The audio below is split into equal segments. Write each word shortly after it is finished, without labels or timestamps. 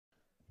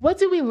What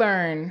do we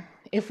learn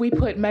if we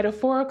put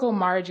metaphorical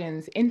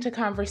margins into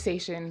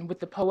conversation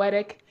with the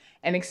poetic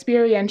and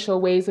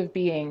experiential ways of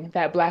being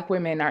that Black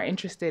women are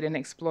interested in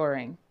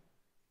exploring?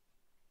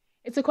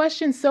 It's a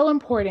question so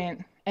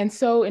important and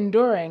so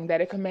enduring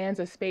that it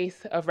commands a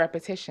space of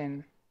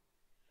repetition.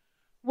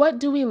 What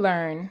do we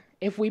learn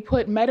if we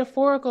put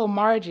metaphorical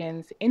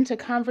margins into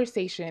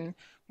conversation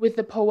with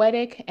the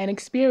poetic and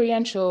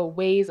experiential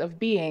ways of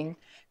being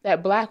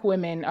that Black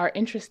women are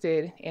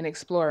interested in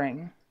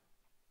exploring?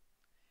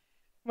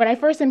 When I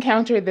first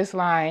encountered this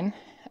line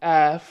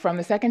from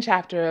the second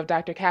chapter of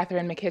Dr.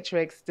 Katherine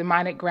McKittrick's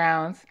Demonic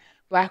Grounds,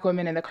 Black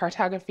Women and the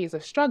Cartographies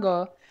of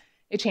Struggle,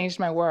 it changed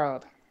my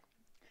world.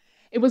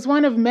 It was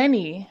one of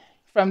many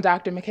from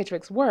Dr.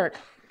 McKittrick's work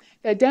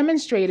that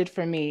demonstrated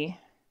for me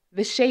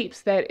the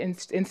shapes that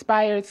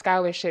inspired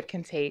scholarship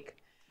can take,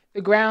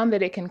 the ground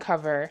that it can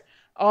cover,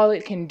 all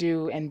it can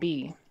do and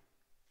be.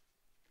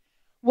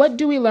 What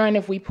do we learn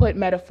if we put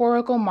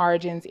metaphorical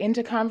margins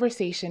into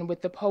conversation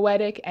with the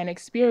poetic and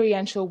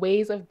experiential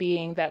ways of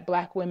being that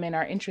Black women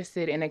are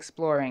interested in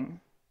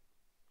exploring?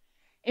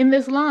 In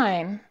this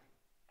line,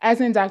 as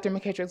in Dr.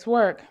 McKittrick's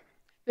work,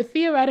 the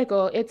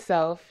theoretical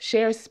itself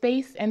shares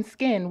space and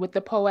skin with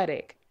the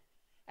poetic,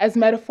 as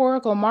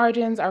metaphorical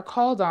margins are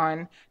called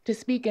on to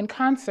speak in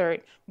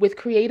concert with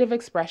creative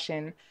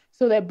expression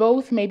so that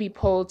both may be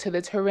pulled to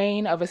the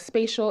terrain of a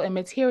spatial and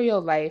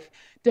material life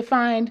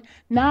defined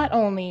not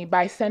only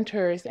by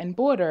centers and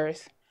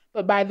borders,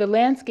 but by the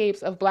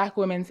landscapes of Black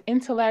women's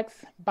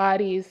intellects,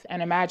 bodies,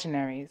 and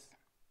imaginaries.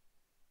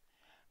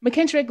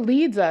 McKittrick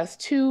leads us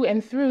to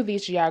and through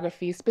these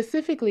geographies,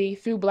 specifically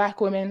through Black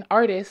women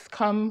artists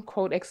come,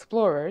 quote,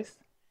 explorers,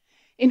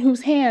 in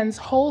whose hands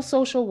whole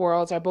social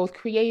worlds are both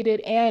created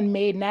and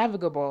made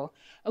navigable,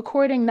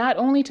 according not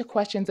only to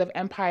questions of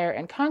empire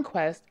and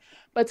conquest,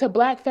 but to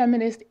Black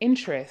feminist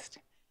interest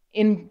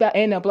in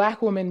a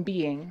Black woman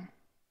being.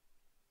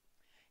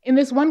 In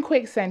this one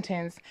quick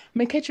sentence,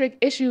 McKittrick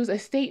issues a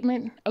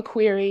statement, a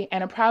query,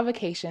 and a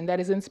provocation that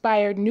has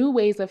inspired new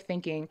ways of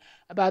thinking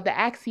about the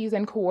axes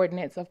and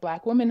coordinates of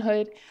Black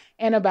womanhood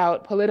and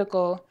about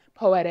political,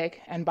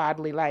 poetic, and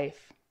bodily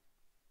life.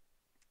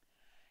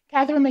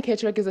 Katherine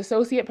McKittrick is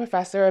Associate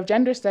Professor of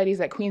Gender Studies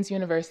at Queen's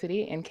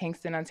University in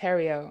Kingston,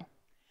 Ontario.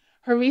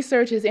 Her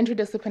research is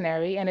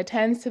interdisciplinary and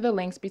attends to the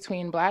links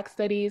between Black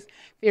studies,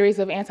 theories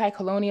of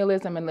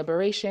anti-colonialism and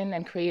liberation,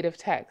 and creative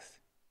texts.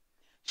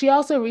 She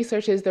also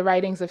researches the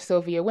writings of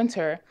Sylvia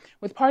Wynter,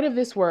 with part of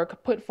this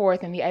work put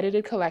forth in the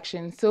edited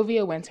collection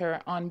Sylvia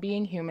Wynter on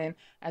Being Human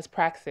as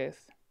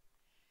Praxis.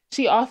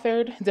 She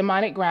authored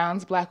Demonic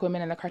Grounds, Black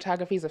Women and the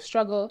Cartographies of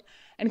Struggle,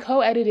 and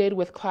co-edited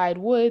with Clyde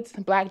Woods,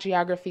 Black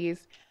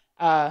Geographies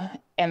and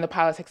the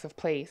Politics of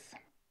Place.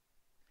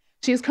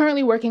 She is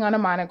currently working on a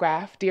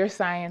monograph, Dear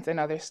Science and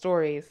Other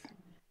Stories.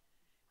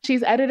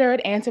 She's editor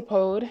at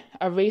Antipode,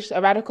 a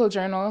radical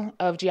journal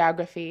of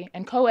geography,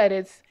 and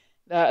co-edits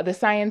the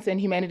Science and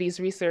Humanities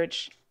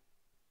Research,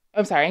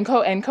 and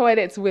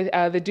co-edits with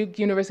the Duke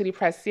University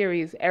Press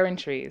series,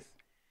 Errantries.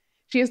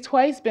 She has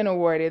twice been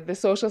awarded the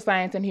Social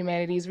Science and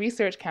Humanities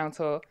Research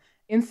Council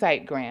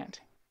Insight Grant,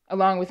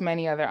 along with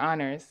many other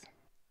honors.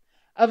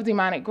 Of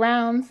Demonic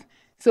Grounds,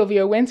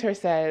 Sylvia Wynter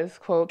says,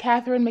 quote,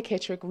 Katherine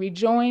McKittrick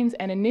rejoins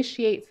and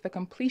initiates the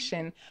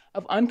completion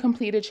of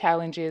uncompleted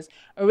challenges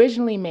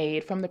originally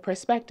made from the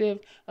perspective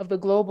of the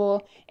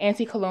global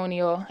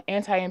anti-colonial,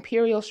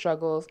 anti-imperial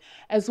struggles,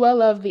 as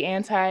well as of the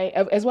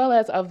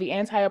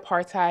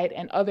anti-apartheid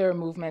and other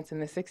movements in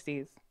the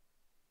 60s.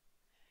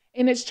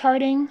 In its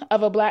charting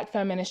of a Black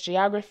feminist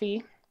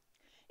geography,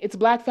 its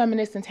Black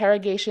feminist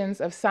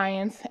interrogations of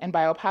science and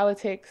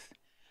biopolitics,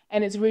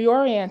 and its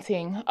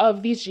reorienting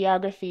of these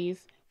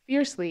geographies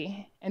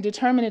fiercely and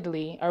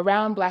determinedly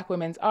around Black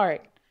women's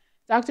art,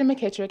 Dr.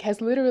 McKittrick has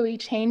literally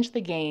changed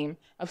the game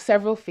of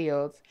several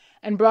fields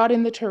and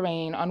broadened the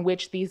terrain on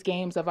which these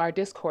games of our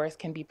discourse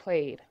can be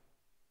played.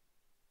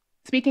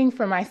 Speaking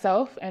for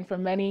myself and for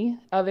many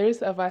others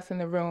of us in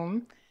the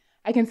room,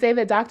 I can say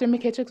that Dr.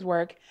 McKittrick's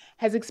work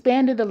has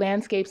expanded the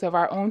landscapes of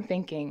our own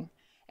thinking,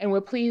 and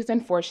we're pleased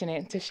and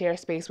fortunate to share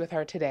space with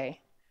her today.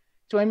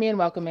 Join me in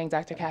welcoming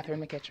Dr. Katherine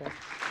McKittrick.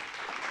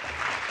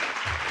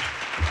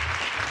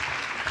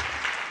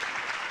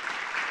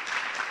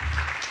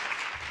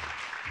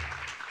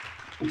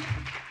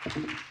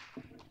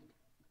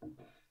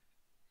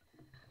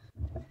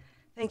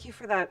 Thank you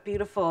for that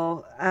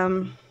beautiful,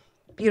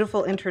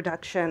 beautiful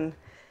introduction.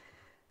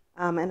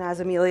 And as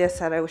Amelia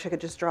said, I wish I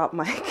could just drop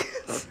mic.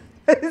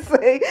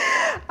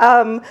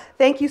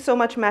 Thank you so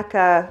much,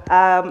 Mecca.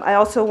 I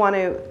also want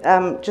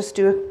to just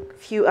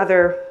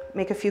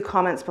make a few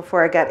comments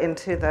before I get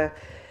into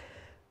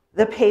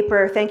the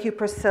paper. Thank you,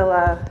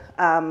 Priscilla,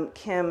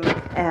 Kim,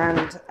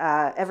 and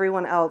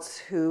everyone else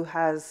who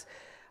has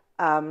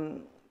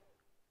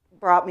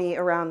brought me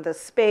around this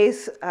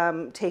space,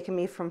 taken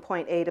me from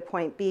point A to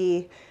point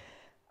B,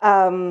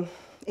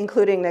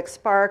 including Nick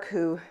Spark,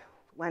 who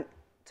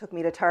took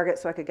me to Target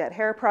so I could get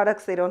hair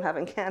products they don't have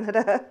in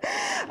Canada,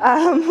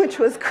 which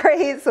was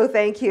great, so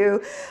thank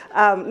you,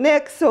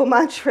 Nick, so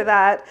much for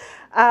that.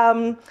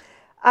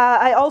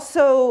 I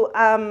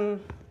also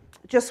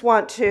just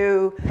want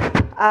to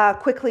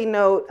quickly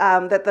note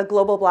that the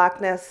Global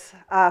Blackness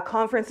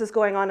Conference is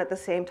going on at the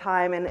same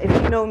time. And if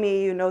you know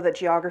me, you know that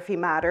geography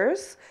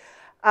matters.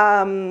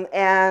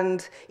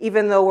 And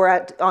even though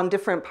we're on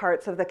different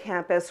parts of the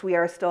campus, we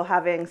are still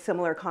having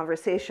similar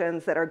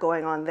conversations that are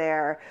going on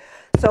there.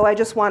 So I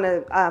just want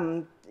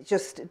to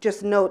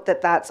just note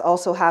that that's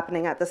also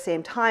happening at the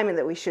same time, and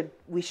that we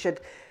should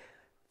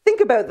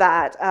think about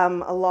that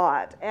a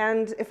lot.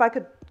 And if I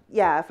could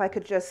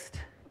just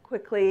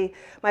quickly,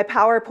 my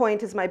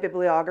PowerPoint is my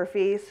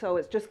bibliography, so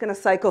it's just going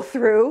to cycle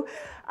through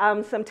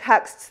some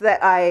texts that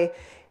I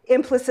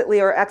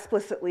implicitly or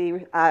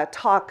explicitly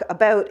talk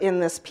about in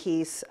this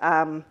piece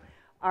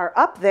are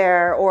up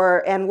there,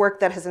 and work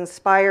that has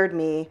inspired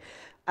me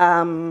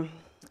and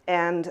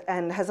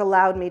has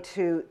allowed me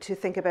to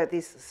think about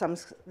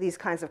these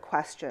kinds of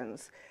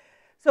questions.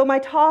 So my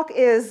talk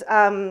is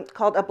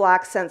called A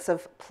Black Sense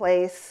of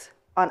Place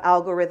on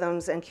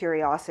Algorithms and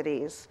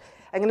Curiosities.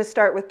 I'm going to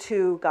start with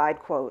two guide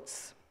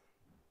quotes.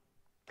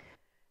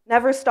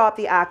 Never stop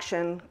the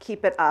action,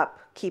 keep it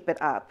up,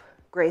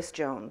 Grace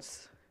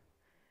Jones.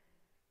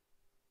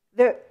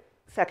 The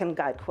second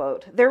guide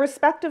quote, their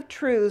respective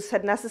truths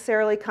had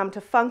necessarily come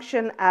to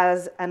function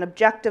as an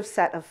objective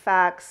set of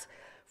facts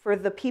for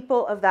the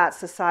people of that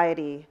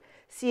society,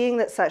 seeing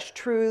that such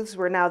truths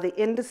were now the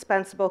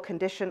indispensable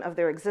condition of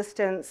their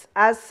existence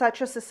as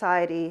such a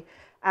society,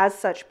 as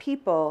such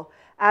people,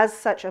 as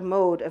such a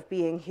mode of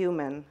being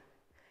human.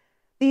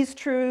 These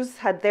truths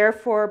had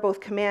therefore both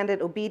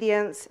commanded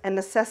obedience and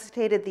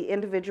necessitated the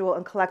individual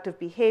and collective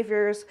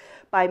behaviors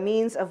by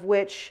means of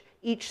which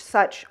each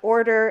such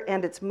order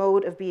and its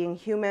mode of being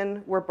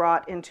human were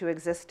brought into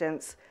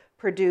existence,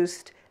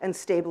 produced, and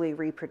stably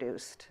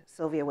reproduced.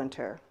 Sylvia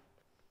Wynter.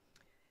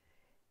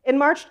 In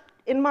March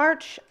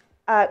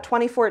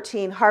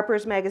 2014,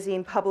 Harper's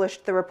Magazine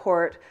published the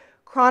report,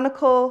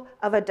 Chronicle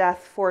of a Death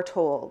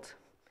Foretold.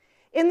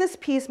 In this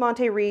piece,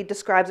 Monte Reed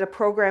describes a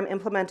program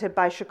implemented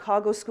by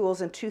Chicago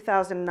schools in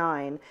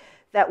 2009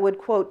 that would,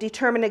 quote,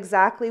 determine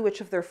exactly which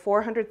of their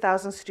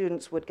 400,000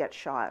 students would get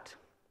shot.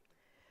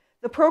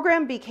 The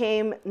program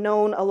became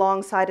known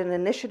alongside an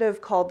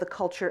initiative called the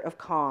Culture of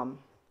Calm.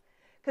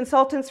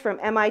 Consultants from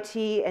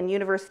MIT and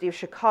University of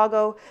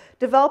Chicago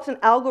developed an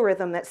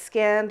algorithm that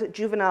scanned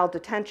juvenile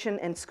detention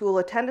and school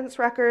attendance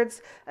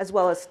records, as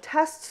well as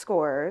test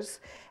scores,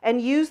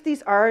 and used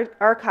these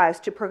archives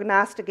to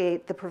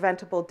prognosticate the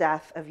preventable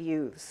death of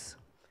youths.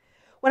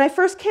 When I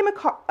first came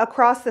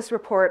across this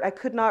report, I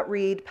could not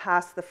read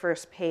past the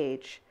first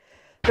page.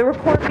 The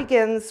report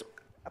begins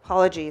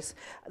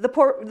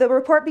The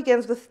report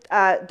begins with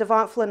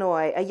Devant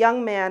Flanoy, a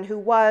young man who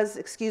was,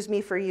 excuse me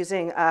for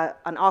using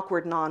an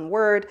awkward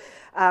non-word,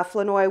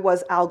 Flanoy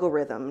was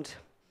algorithmed.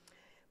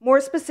 More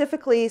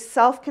specifically,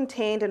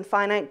 self-contained and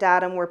finite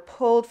data were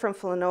pulled from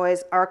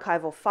Flanoy's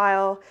archival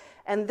file,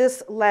 and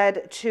this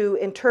led to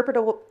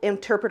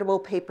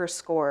interpretable paper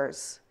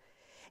scores.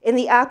 In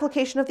the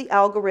application of the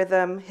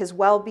algorithm, his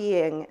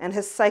well-being and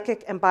his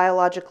psychic and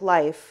biologic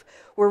life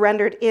were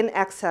rendered in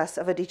excess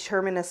of a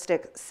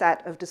deterministic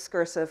set of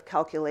discursive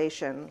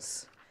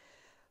calculations.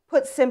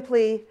 Put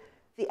simply,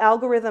 the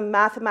algorithm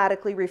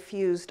mathematically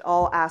refused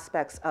all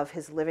aspects of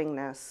his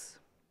livingness.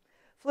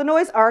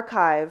 Flanoy's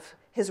archive,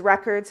 his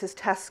records, his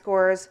test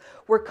scores,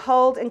 were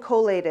culled and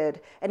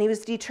collated, and he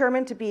was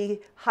determined to be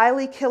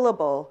highly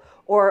killable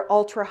or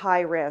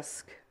ultra-high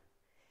risk.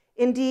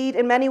 Indeed,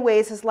 in many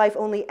ways, his life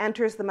only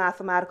enters the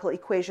mathematical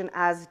equation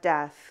as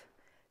death.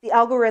 The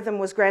algorithm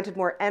was granted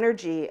more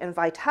energy and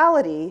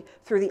vitality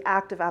through the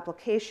active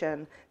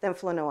application than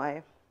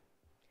Flanoy.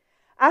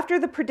 After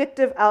the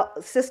predictive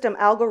system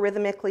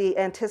algorithmically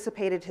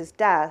anticipated his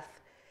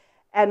death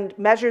and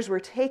measures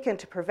were taken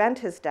to prevent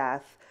his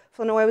death,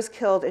 Flanoy was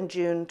killed in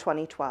June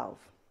 2012.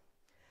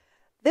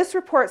 This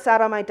report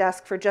sat on my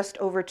desk for just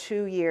over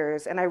 2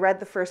 years, and I read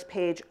the first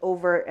page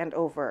over and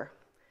over.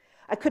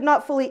 I could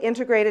not fully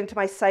integrate into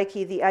my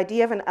psyche the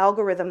idea of an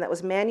algorithm that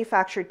was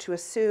manufactured to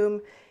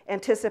assume,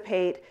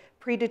 anticipate,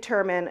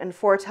 predetermine, and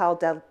foretell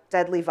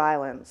deadly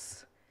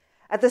violence.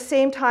 At the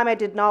same time, I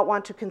did not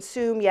want to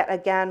consume yet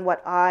again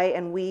what I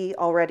and we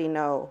already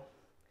know.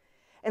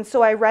 And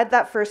so I read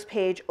that first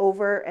page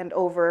over and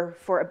over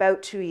for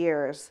about 2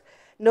 years,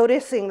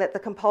 noticing that the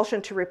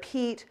compulsion to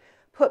repeat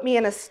put me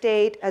in a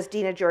state, as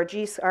Dina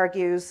Georgis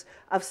argues,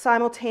 of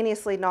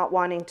simultaneously not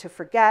wanting to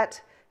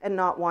forget and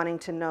not wanting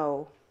to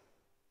know.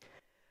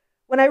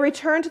 When I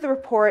returned to the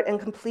report and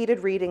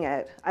completed reading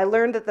it, I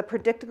learned that the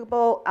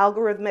predictable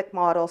algorithmic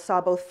model saw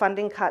both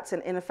funding cuts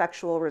and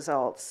ineffectual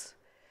results.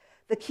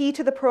 The key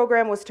to the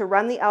program was to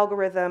run the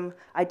algorithm,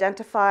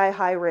 identify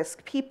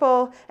high-risk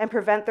people, and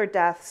prevent their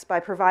deaths by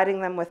providing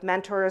them with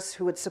mentors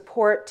who would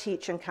support,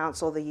 teach, and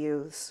counsel the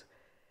youths.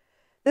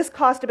 This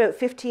cost about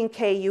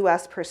 $15K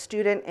US per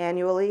student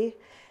annually,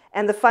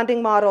 and the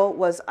funding model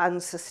was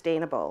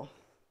unsustainable.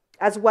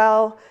 As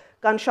well,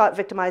 gunshot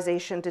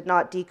victimization did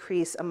not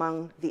decrease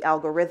among the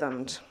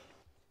algorithmed.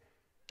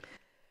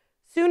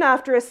 Soon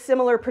after, a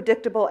similar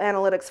predictable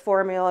analytics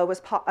formula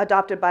was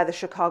adopted by the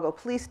Chicago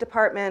Police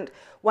Department,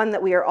 one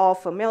that we are all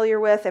familiar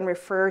with and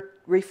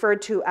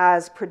referred to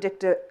as a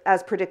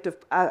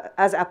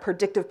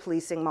predictive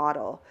policing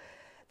model.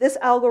 This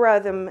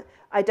algorithm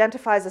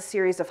identifies a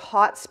series of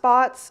hot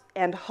spots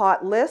and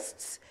hot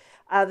lists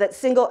that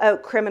single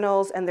out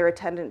criminals and their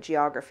attendant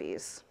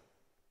geographies.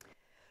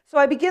 So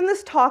I begin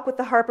this talk with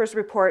the Harper's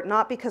Report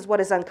not because what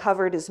is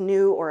uncovered is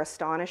new or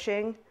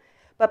astonishing,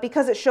 but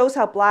because it shows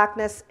how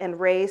blackness and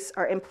race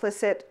are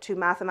implicit to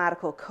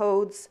mathematical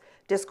codes,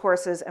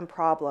 discourses, and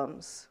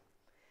problems.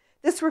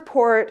 This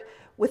report,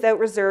 without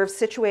reserve,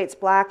 situates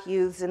black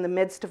youths in the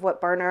midst of what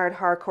Barnard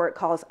Harcourt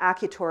calls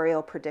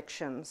accutorial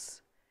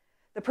predictions.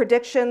 The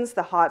predictions,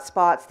 the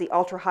hotspots, the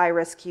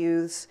ultra-high-risk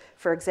youths,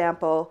 for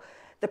example,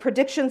 the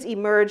predictions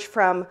emerge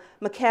from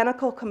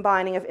mechanical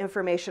combining of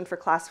information for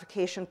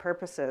classification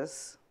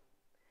purposes.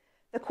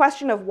 The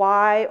question of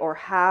why or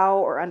how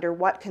or under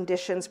what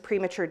conditions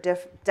premature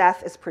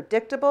death is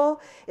predictable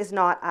is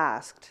not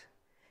asked.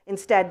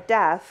 Instead,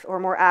 death, or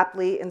more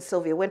aptly in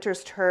Sylvia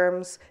Wynter's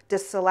terms,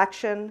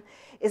 disselection,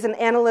 is an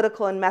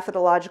analytical and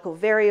methodological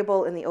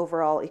variable in the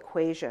overall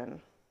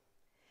equation.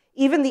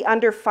 Even the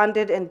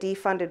underfunded and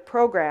defunded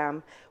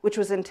program, which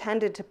was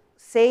intended to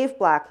save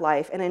Black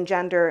life and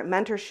engender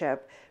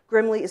mentorship,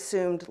 grimly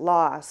assumed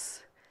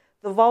loss.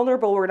 The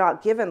vulnerable were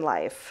not given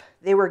life,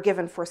 they were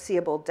given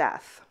foreseeable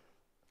death.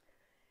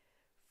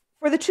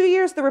 For the 2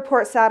 years the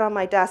report sat on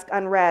my desk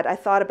unread, I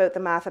thought about the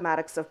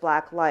mathematics of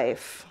Black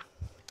life.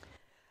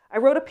 I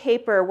wrote a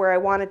paper where I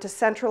wanted to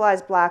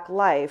centralize Black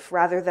life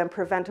rather than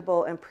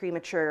preventable and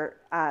premature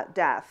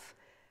death.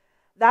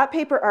 That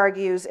paper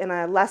argues in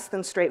a less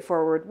than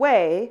straightforward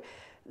way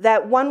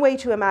that one way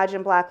to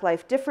imagine Black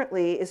life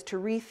differently is to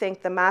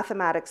rethink the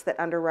mathematics that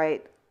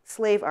underwrite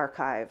slave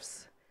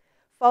archives.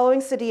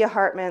 Following Saidiya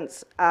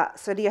Hartman's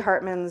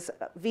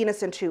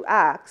Venus in Two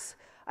Acts,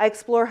 I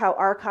explore how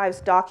archives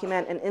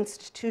document and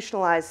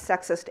institutionalize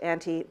sexist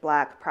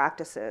anti-Black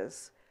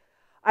practices.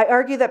 I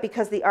argue that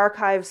because the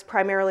archives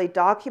primarily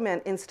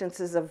document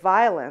instances of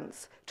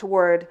violence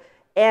toward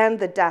and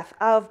the death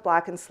of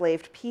Black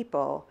enslaved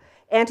people,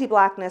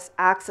 anti-Blackness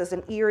acts as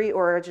an eerie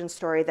origin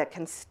story that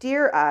can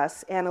steer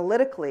us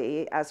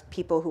analytically as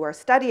people who are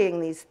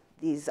studying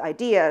these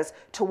ideas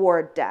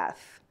toward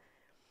death.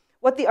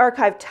 What the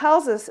archive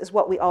tells us is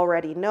what we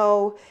already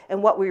know,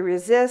 and what we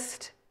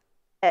resist.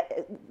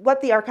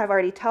 What the archive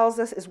already tells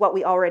us is what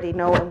we already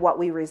know and what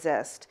we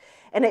resist.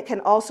 And it can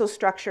also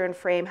structure and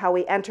frame how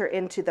we enter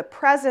into the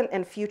present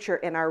and future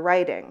in our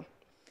writing.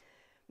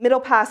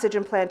 Middle Passage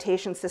and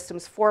plantation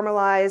systems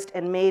formalized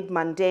and made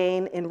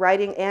mundane in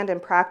writing and in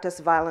practice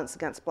violence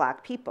against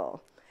Black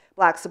people,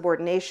 Black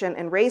subordination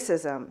and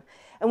racism.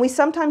 And we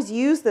sometimes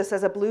use this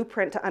as a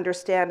blueprint to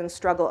understand and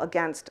struggle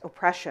against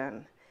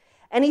oppression.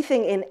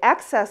 Anything in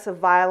excess of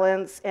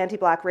violence,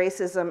 anti-Black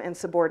racism, and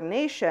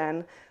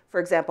subordination, for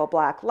example,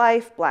 Black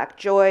life, Black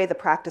joy, the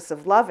practice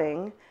of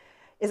loving,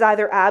 is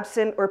either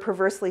absent or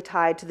perversely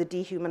tied to the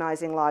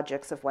dehumanizing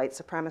logics of white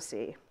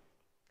supremacy.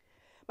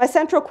 My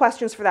central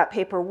questions for that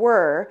paper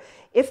were,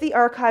 if the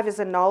archive is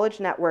a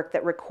knowledge network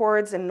that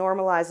records and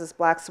normalizes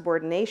Black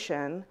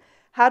subordination,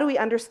 how do we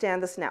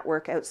understand this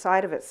network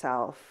outside of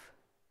itself?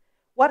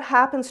 What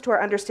happens to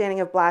our understanding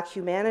of Black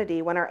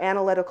humanity when our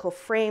analytical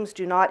frames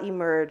do not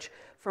emerge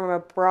from a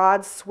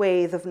broad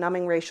swathe of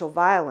numbing racial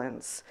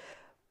violence,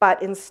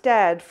 but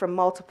instead from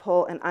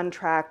multiple and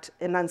untracked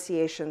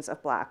enunciations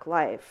of Black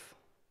life?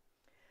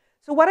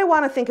 So what I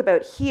want to think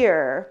about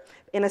here,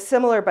 in a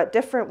similar but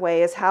different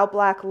way, is how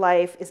Black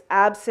life is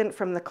absent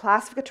from the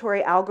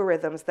classificatory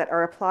algorithms that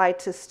are applied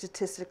to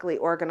statistically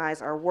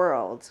organize our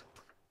world.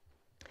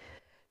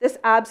 This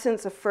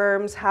absence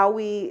affirms how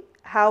the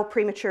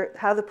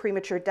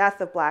premature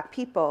death of Black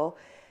people,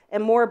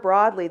 and more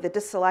broadly, the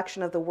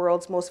disselection of the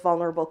world's most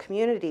vulnerable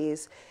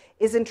communities,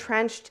 is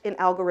entrenched in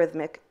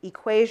algorithmic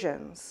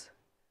equations.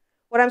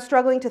 What I'm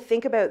struggling to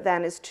think about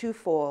then is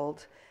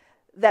twofold: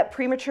 that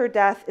premature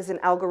death is an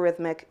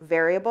algorithmic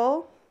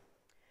variable,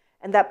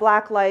 and that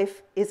Black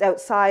life is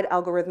outside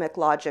algorithmic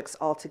logics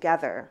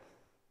altogether.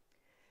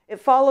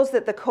 It follows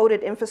that the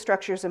coded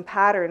infrastructures and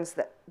patterns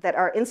that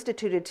are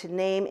instituted to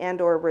name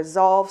and or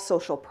resolve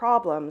social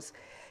problems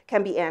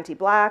can be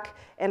anti-Black,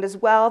 and as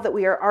well that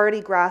we are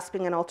already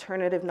grasping an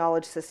alternative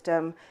knowledge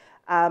system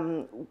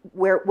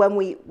when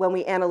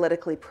we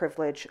analytically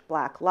privilege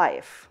Black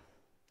life.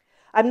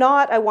 I'm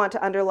not, I want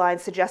to underline,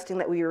 suggesting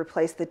that we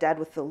replace the dead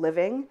with the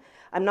living.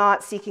 I'm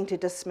not seeking to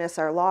dismiss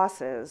our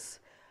losses.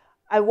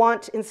 I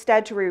want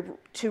instead to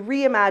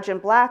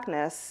reimagine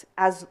Blackness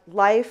as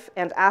life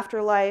and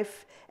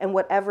afterlife and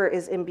whatever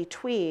is in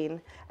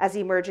between as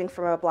emerging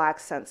from a Black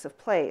sense of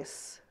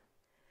place.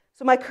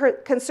 So my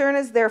concern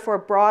is therefore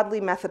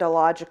broadly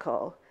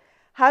methodological.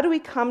 How do we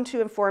come to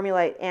and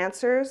formulate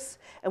answers,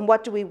 and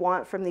what do we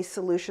want from these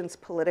solutions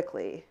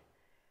politically?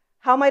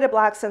 How might a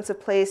Black sense of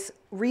place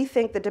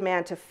rethink the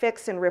demand to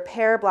fix and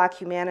repair Black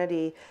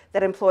humanity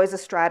that employs a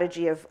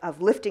strategy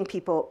of lifting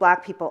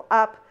Black people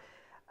up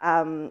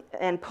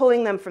and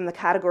pulling them from the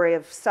category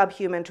of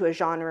subhuman to a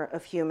genre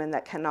of human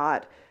that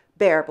cannot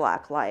bear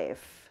Black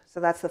life. So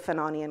that's the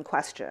Fanonian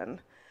question.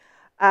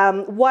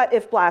 What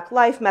if Black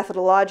life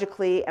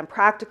methodologically and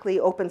practically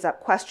opens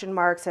up question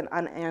marks and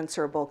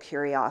unanswerable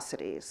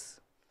curiosities?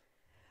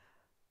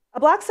 A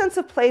Black sense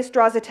of place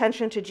draws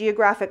attention to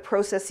geographic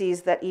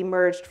processes that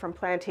emerged from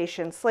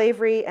plantation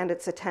slavery and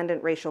its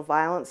attendant racial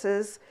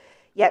violences,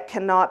 yet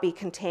cannot be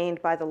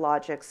contained by the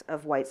logics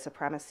of white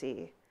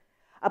supremacy.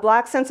 A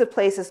Black sense of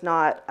place is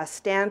not a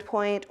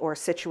standpoint or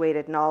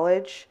situated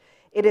knowledge.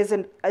 It is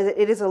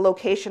a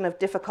location of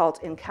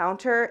difficult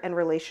encounter and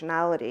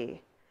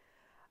relationality.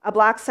 A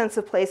Black sense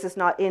of place is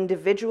not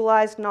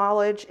individualized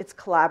knowledge, it's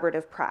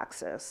collaborative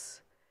praxis.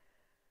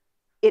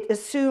 It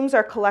assumes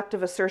our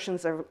collective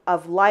assertions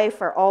of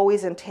life are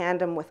always in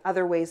tandem with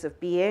other ways of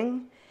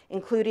being,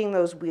 including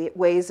those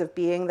ways of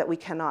being that we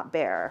cannot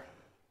bear.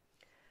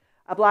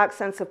 A Black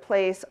sense of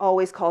place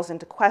always calls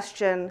into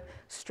question,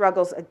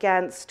 struggles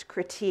against,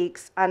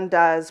 critiques,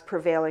 undoes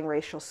prevailing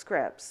racial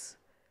scripts.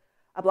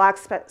 A Black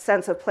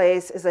sense of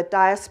place is a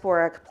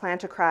diasporic,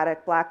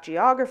 plantocratic Black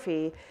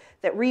geography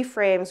that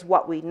reframes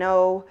what we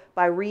know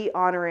by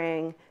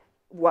reorienting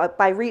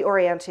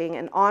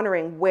and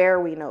honoring where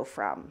we know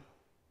from.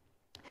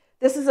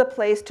 This is a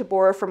place, to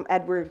borrow from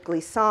Edward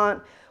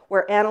Glissant,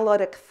 where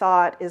analytic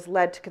thought is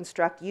led to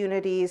construct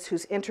unities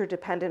whose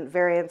interdependent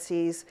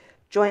variances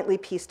jointly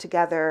piece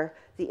together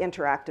the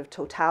interactive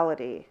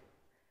totality.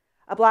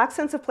 A Black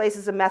sense of place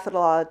is a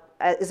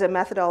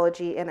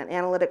methodology and an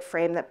analytic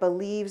frame that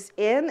believes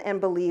in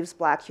and believes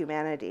Black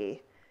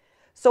humanity.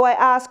 So I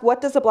ask, what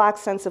does a Black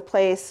sense of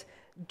place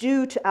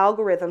do to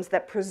algorithms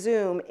that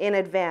presume in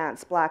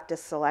advance Black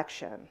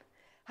disselection?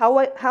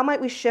 How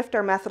might we shift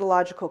our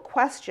methodological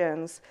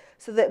questions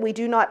so that we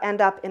do not end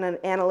up in an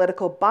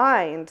analytical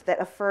bind that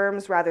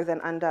affirms rather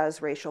than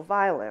undoes racial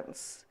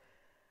violence?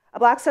 A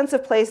Black sense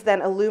of place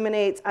then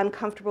illuminates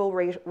uncomfortable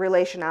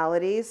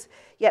relationalities,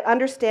 yet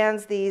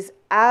understands these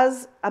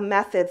as a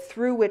method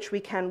through which we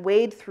can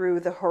wade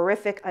through the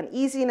horrific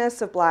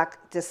uneasiness of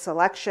Black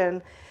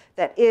disselection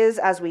that is,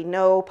 as we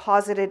know,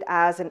 posited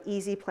as an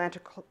easy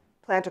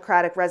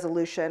plantocratic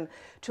resolution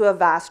to a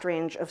vast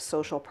range of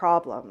social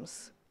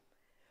problems.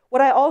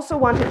 What I also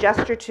want to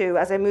gesture to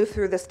as I move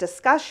through this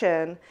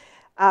discussion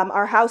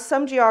are how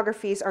some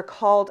geographies are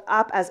called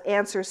up as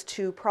answers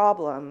to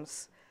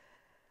problems.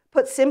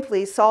 Put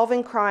simply,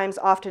 solving crimes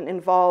often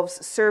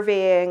involves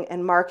surveying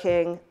and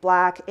marking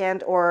Black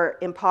and/or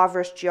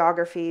impoverished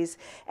geographies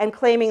and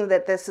claiming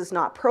that this is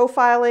not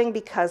profiling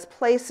because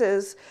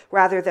places,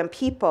 rather than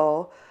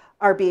people,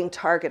 are being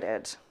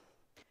targeted.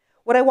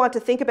 What I want to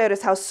think about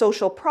is how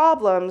social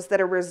problems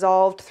that are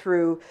resolved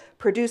through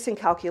producing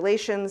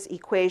calculations,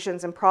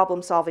 equations, and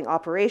problem-solving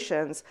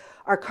operations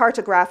are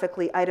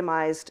cartographically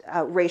itemized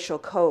racial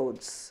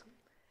codes.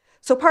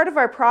 So part of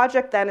our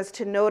project then is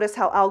to notice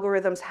how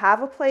algorithms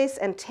have a place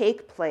and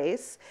take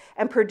place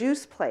and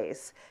produce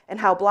place, and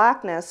how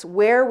Blackness,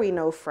 where we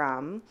know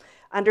from,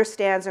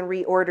 understands and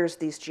reorders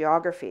these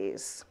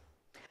geographies.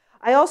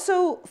 I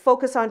also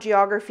focus on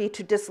geography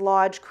to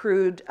dislodge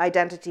crude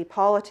identity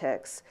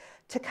politics,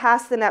 to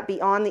cast the net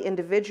beyond the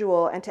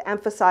individual and to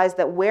emphasize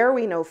that where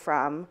we know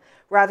from,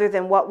 rather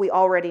than what we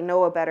already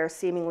know about our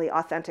seemingly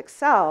authentic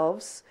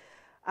selves,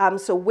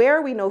 so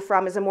where we know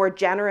from is a more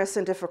generous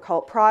and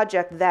difficult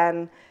project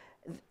than,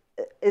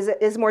 is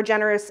a more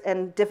generous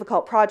and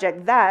difficult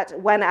project that,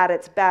 when at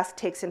its best,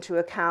 takes into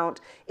account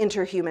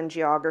interhuman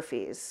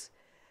geographies.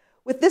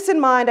 With this in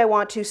mind, I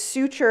want to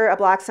suture a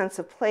Black sense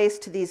of place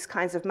to these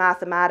kinds of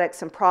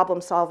mathematics and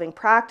problem-solving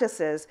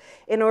practices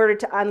in order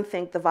to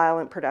unthink the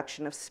violent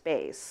production of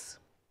space.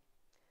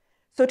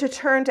 So to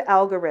turn to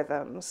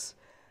algorithms.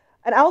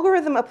 An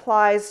algorithm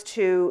applies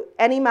to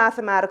any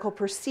mathematical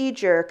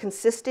procedure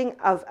consisting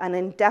of an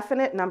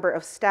indefinite number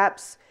of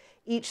steps,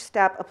 each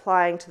step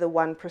applying to the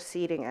one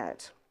preceding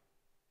it.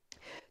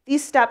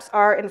 These steps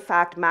are, in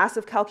fact,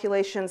 massive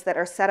calculations that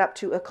are set up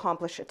to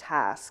accomplish a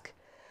task.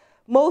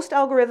 Most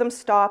algorithms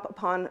stop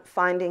upon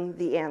finding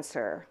the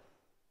answer.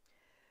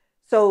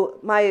 So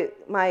my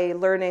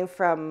learning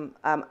from,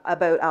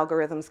 about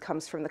algorithms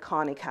comes from the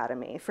Khan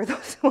Academy, for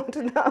those who want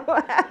to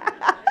know.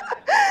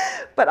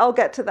 But I'll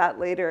get to that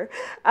later.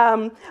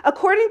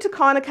 According to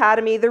Khan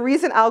Academy, the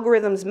reason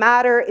algorithms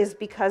matter is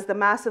because the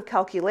massive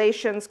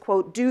calculations,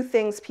 quote, do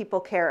things people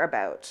care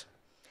about.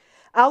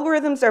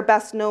 Algorithms are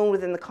best known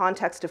within the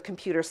context of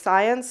computer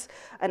science,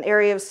 an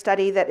area of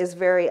study that is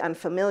very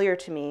unfamiliar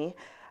to me,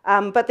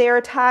 but they are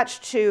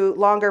attached to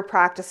longer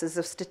practices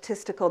of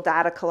statistical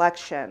data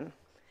collection.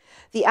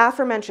 The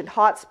aforementioned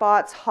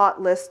hotspots,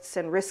 hot lists,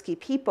 and risky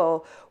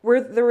people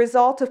were the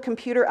result of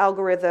computer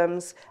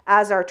algorithms,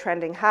 as are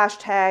trending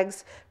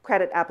hashtags,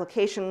 credit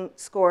application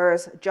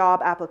scores,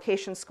 job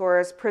application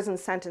scores, prison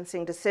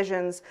sentencing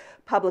decisions,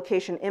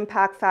 publication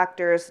impact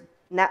factors,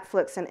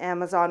 Netflix and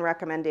Amazon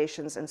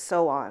recommendations, and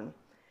so on.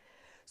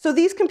 So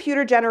these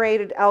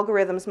computer-generated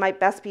algorithms might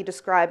best be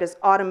described as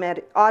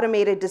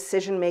automated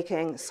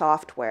decision-making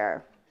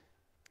software.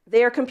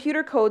 They are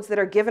computer codes that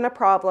are given a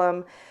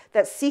problem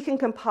that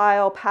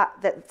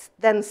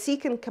then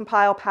seek and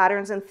compile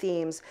patterns and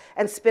themes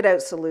and spit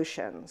out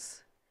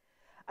solutions.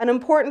 An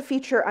important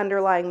feature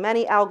underlying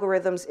many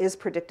algorithms is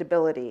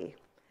predictability.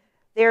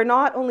 They are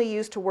not only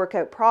used to work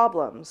out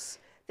problems,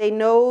 they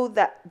know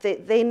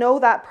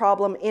that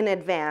problem in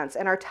advance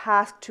and are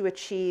tasked to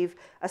achieve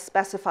a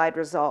specified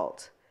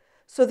result.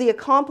 So the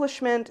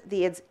accomplishment,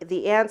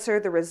 the answer,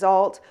 the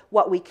result,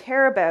 what we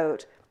care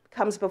about,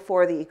 comes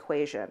before the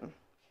equation.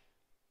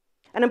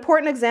 An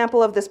important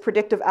example of this is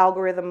predictive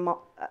algorithm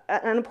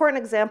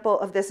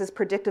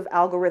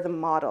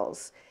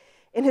models.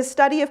 In his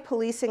study of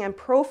policing and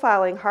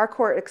profiling,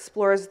 Harcourt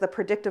explores the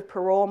predictive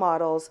parole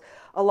models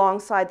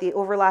alongside the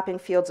overlapping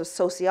fields of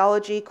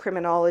sociology,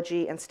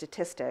 criminology, and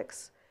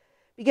statistics.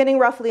 Beginning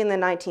roughly in the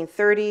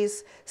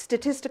 1930s,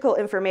 statistical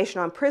information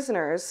on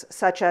prisoners,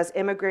 such as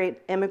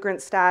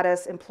immigrant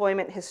status,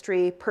 employment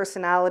history,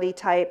 personality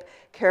type,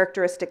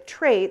 characteristic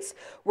traits,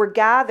 were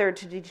gathered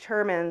to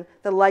determine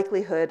the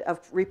likelihood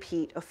of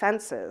repeat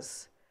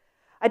offenses.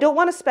 I don't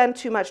want to spend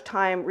too much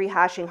time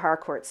rehashing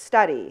Harcourt's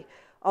study,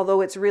 although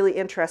it's really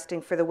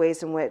interesting for the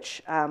ways in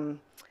which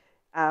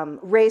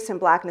race and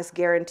blackness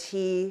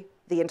guarantee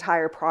the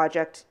entire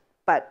project,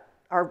 but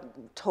are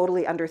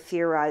totally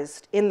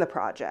under-theorized in the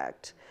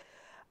project.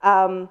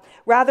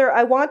 Rather,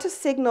 I want to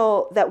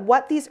signal that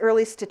what these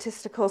early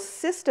statistical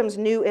systems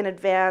knew in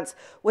advance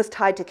was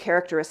tied to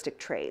characteristic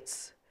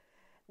traits,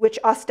 which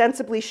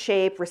ostensibly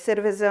shape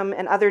recidivism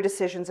and other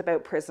decisions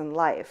about prison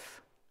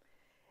life.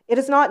 It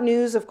is not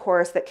news, of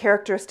course, that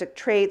characteristic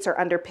traits are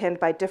underpinned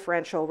by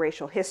differential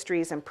racial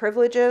histories and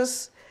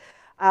privileges.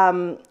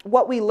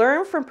 What we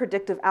learn from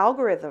predictive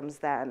algorithms,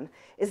 then,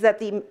 is that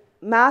the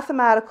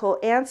mathematical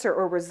answer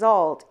or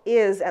result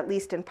is, at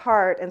least in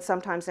part and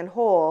sometimes in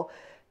whole,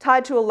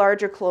 tied to a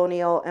larger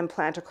colonial and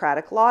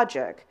plantocratic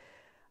logic.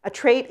 A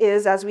trait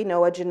is, as we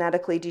know, a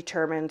genetically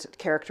determined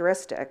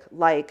characteristic,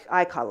 like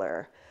eye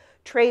color.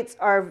 Traits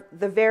are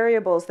the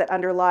variables that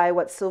underlie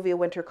what Sylvia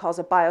Wynter calls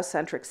a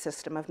biocentric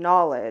system of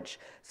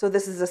knowledge. So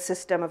this is a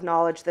system of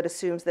knowledge that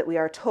assumes that we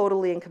are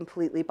totally and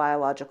completely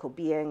biological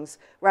beings,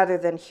 rather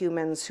than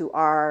humans who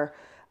are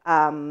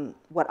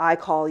what I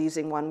call,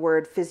 using one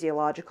word,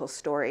 physiological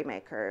story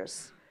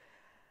makers.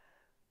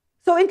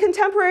 So in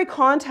contemporary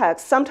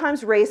context,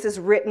 sometimes race is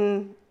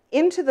written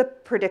into the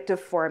predictive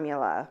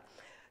formula.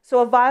 So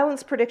a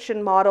violence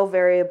prediction model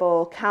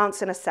variable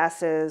counts and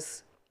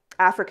assesses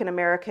African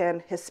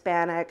American,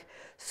 Hispanic,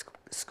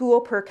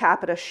 school per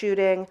capita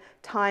shooting,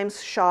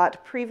 times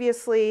shot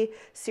previously,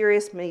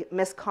 serious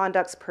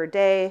misconducts per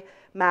day,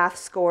 math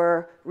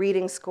score,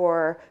 reading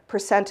score,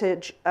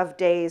 percentage of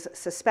days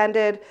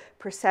suspended,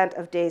 percent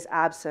of days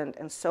absent,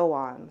 and so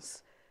on.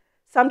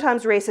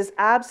 Sometimes race is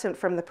absent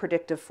from the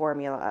predictive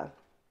formula.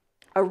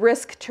 A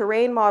risk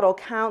terrain model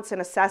counts and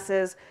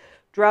assesses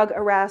drug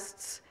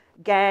arrests,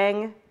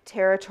 gang,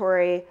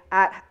 territory,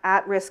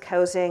 at-risk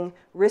housing,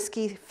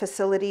 risky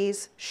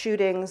facilities,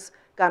 shootings,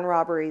 gun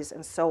robberies,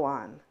 and so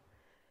on.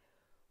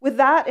 With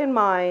that in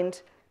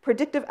mind,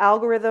 predictive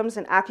algorithms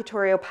and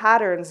accutorial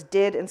patterns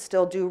did and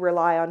still do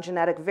rely on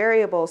genetic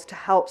variables to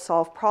help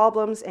solve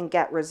problems and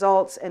get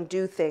results and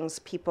do things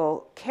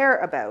people care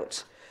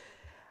about.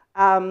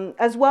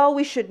 As well,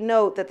 we should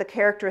note that the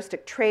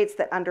characteristic traits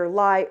that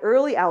underlie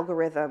early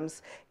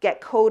algorithms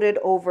get coded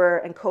over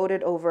and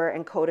coded over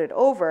and coded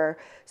over,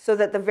 so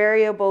that the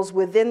variables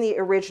within the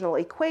original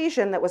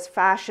equation that was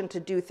fashioned to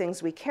do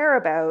things we care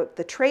about,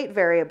 the trait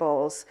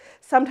variables,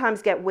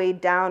 sometimes get weighed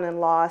down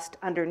and lost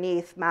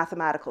underneath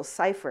mathematical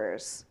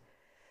ciphers.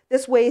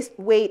 This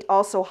weight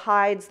also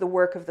hides the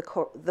work of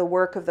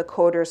the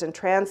coders and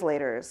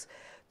translators,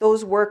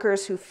 those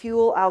workers who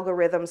fuel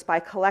algorithms by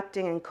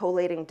collecting and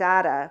collating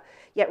data,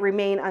 yet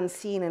remain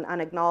unseen and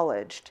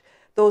unacknowledged.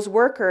 Those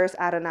workers,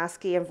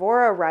 Adanaski and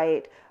Vora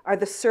write, are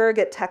the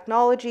surrogate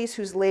technologies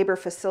whose labor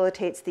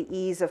facilitates the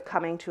ease of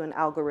coming to an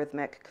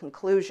algorithmic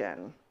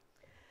conclusion.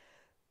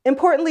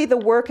 Importantly, the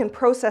work and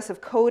process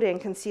of coding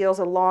conceals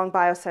a long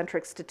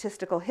biocentric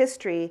statistical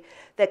history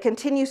that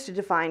continues to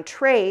define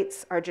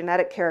traits, our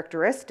genetic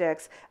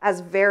characteristics, as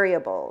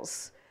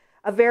variables.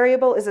 A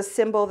variable is a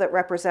symbol that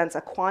represents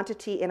a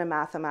quantity in a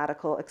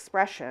mathematical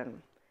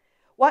expression.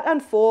 What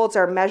unfolds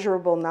are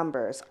measurable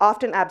numbers,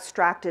 often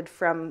abstracted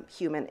from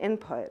human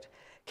input,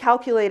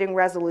 calculating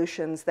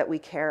resolutions that we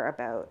care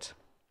about.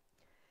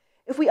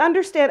 If we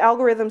understand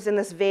algorithms in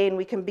this vein,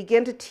 we can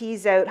begin to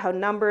tease out how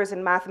numbers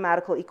and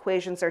mathematical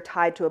equations are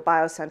tied to a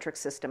biocentric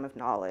system of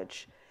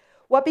knowledge.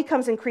 What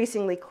becomes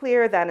increasingly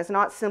clear then is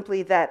not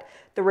simply that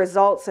the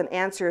results and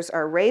answers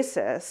are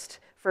racist.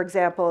 For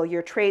example,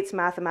 your traits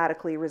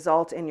mathematically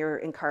result in your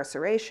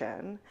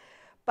incarceration,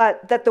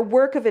 but that the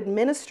work of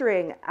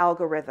administering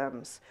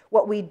algorithms,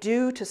 what we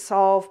do to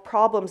solve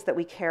problems that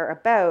we care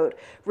about,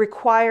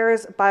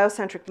 requires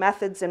biocentric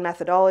methods and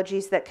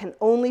methodologies that can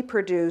only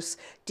produce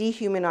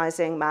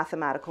dehumanizing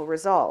mathematical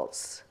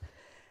results.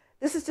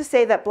 This is to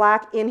say that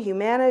Black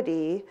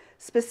inhumanity,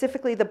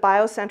 specifically the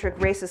biocentric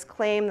racist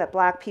claim that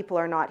Black people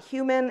are not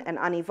human and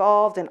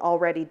unevolved and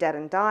already dead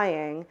and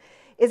dying,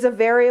 is a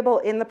variable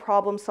in the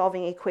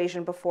problem-solving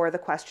equation before the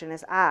question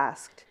is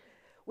asked,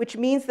 which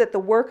means that the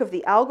work of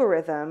the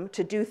algorithm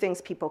to do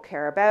things people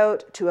care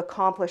about, to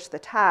accomplish the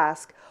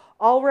task,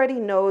 already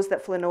knows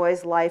that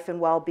Flanoy's life and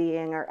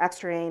well-being are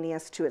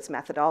extraneous to its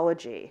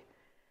methodology.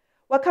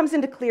 What comes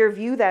into clear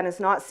view then is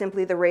not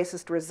simply the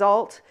racist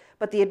result,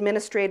 but the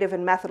administrative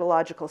and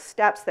methodological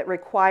steps that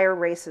require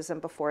racism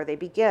before they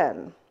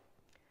begin.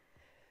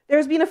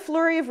 There's been a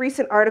flurry of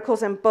recent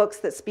articles and books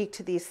that speak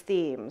to these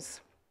themes,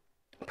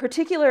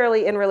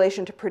 particularly in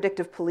relation to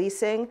predictive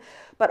policing,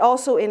 but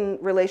also in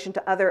relation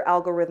to other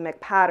algorithmic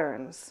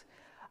patterns.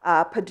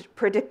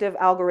 Predictive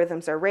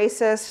algorithms are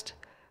racist.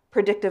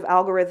 Predictive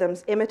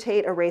algorithms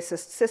imitate a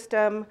racist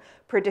system.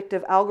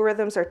 Predictive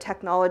algorithms are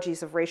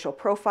technologies of racial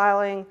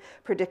profiling.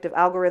 Predictive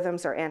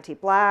algorithms are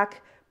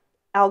anti-Black.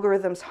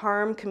 Algorithms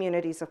harm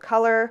communities of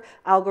color.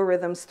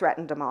 Algorithms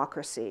threaten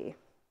democracy.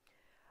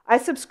 I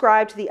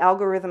subscribe to the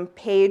algorithm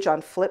page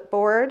on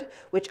Flipboard,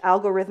 which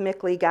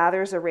algorithmically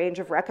gathers a range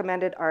of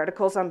recommended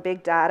articles on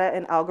big data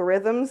and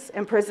algorithms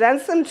and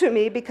presents them to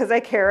me because I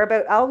care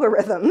about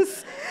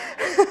algorithms.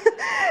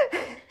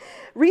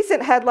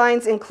 Recent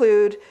headlines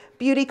include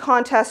beauty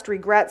contest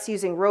regrets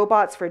using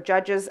robots for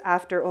judges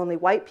after only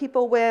white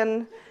people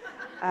win.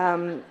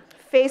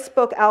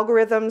 Facebook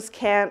algorithms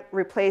can't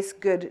replace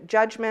good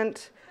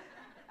judgment.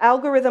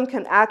 Algorithm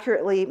can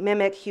accurately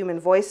mimic human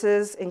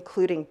voices,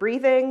 including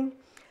breathing.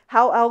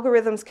 How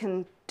algorithms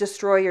can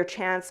destroy your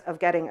chance of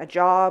getting a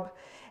job.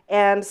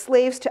 And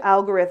slaves to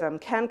algorithm,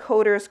 can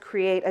coders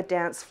create a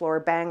dance floor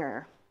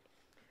banger?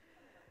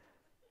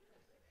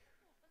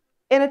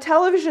 In a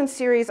television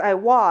series I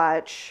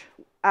watch,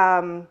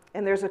 and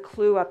there's a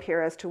clue up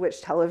here as to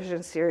which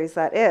television series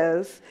that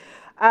is.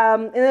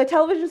 In the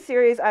television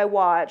series I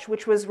watch,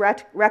 which was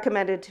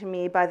recommended to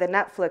me by the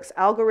Netflix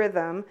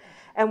algorithm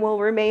and will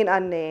remain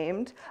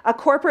unnamed, a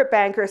corporate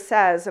banker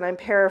says, and I'm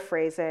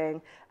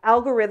paraphrasing,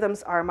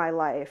 "Algorithms are my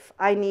life.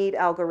 I need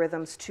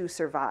algorithms to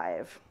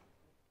survive."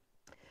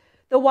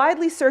 The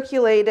widely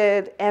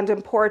circulated and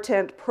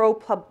important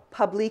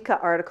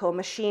ProPublica article,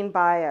 Machine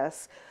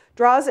Bias,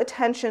 draws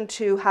attention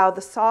to how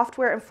the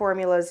software and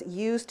formulas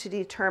used to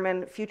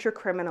determine future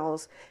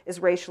criminals is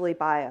racially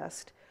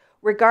biased.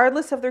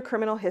 Regardless of their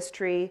criminal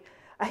history,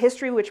 a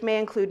history which may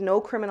include no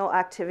criminal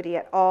activity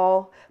at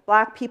all,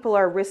 Black people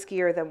are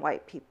riskier than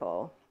white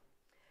people.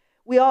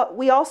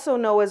 We also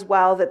know as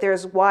well that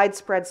there's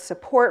widespread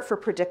support for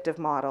predictive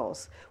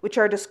models, which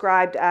are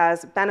described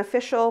as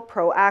beneficial,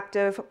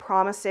 proactive,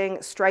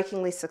 promising,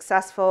 strikingly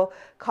successful,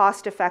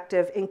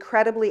 cost-effective,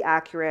 incredibly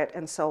accurate,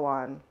 and so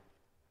on.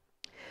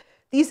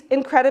 These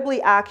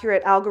incredibly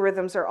accurate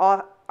algorithms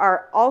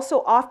are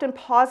also often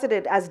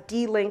posited as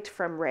delinked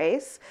from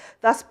race,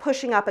 thus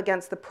pushing up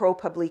against the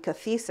ProPublica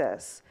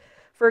thesis.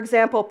 For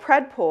example,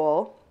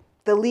 Predpol,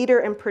 the leader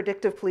in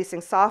predictive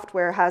policing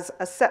software, has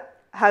a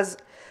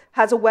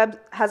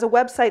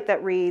website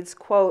that reads,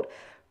 quote,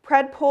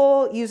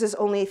 "Predpol uses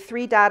only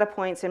 3 data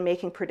points in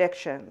making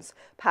predictions: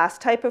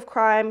 past type of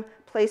crime,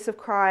 place of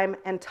crime,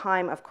 and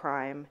time of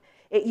crime.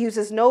 It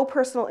uses no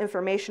personal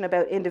information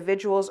about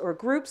individuals or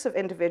groups of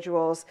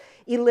individuals,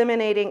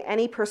 eliminating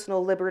any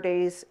personal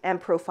liberties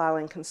and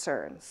profiling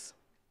concerns."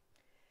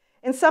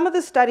 In some of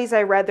the studies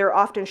I read, there are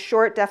often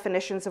short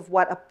definitions of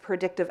what a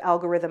predictive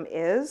algorithm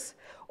is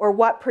or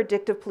what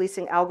predictive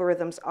policing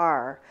algorithms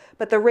are,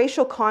 but the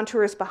racial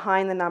contours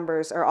behind the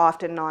numbers are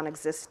often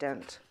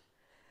non-existent.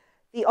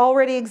 The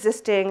already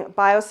existing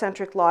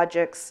biocentric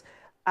logics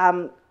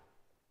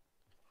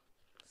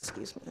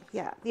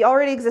the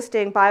already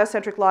existing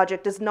biocentric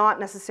logic does not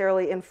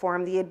necessarily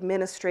inform the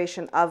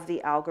administration of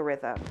the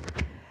algorithm.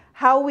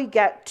 How we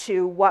get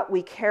to what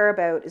we care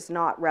about is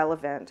not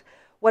relevant.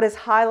 What is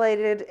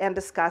highlighted and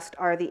discussed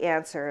are the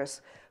answers: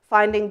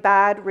 finding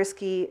bad,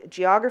 risky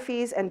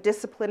geographies and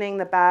disciplining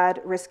the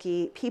bad,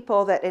 risky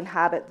people that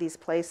inhabit these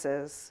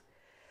places.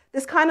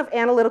 This kind of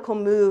analytical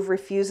move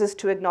refuses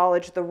to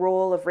acknowledge the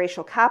role of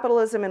racial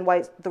capitalism and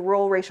white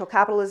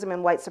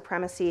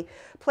supremacy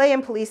play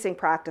in policing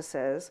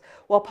practices,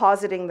 while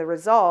positing the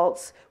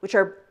results, which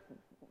are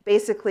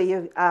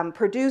basically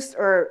produced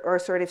or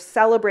sort of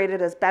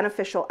celebrated as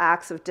beneficial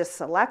acts of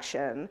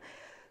disselection.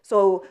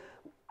 So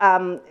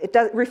it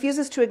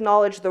refuses to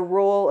acknowledge the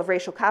role of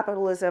racial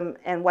capitalism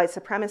and white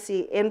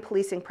supremacy in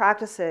policing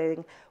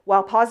practicing,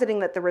 while positing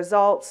that the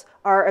results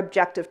are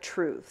objective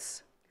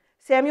truths.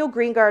 Samuel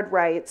Greengard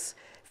writes,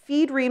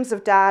 "Feed reams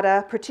of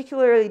data,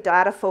 particularly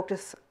data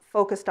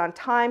focused on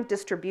time,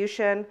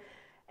 distribution,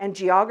 and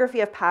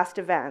geography of past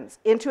events,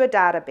 into a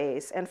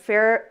database and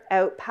ferret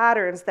out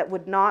patterns that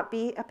would not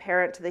be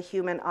apparent to the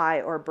human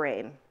eye or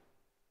brain.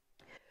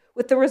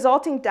 With the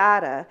resulting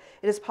data,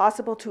 it is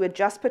possible to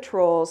adjust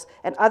patrols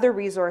and other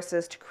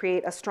resources to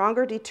create a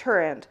stronger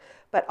deterrent,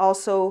 but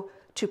also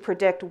to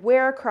predict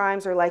where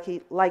crimes are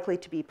likely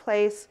to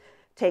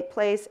take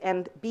place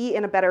and be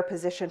in a better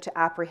position to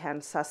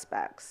apprehend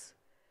suspects."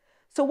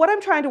 So what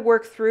I'm trying to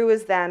work through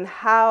is then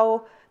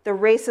how the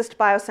racist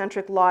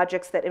biocentric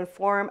logics that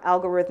inform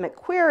algorithmic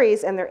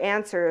queries and their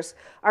answers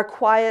are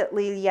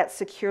quietly yet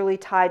securely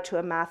tied to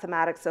a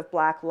mathematics of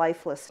Black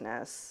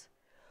lifelessness.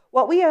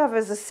 What we have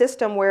is a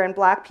system wherein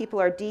Black people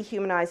are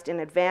dehumanized in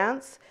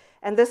advance,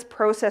 and this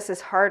process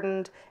is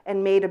hardened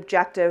and made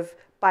objective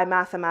by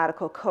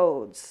mathematical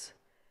codes.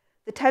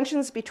 The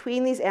tensions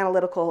between these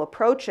analytical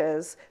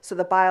approaches, so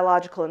the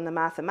biological and the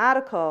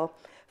mathematical,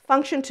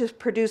 function to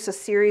produce a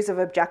series of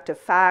objective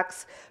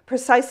facts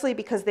precisely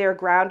because they are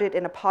grounded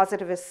in a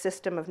positivist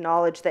system of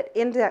knowledge that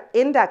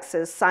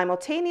indexes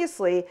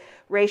simultaneously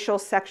racial,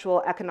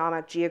 sexual,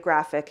 economic,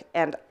 geographic,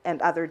 and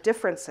other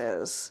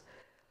differences.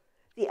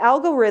 The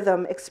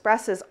algorithm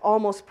expresses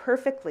almost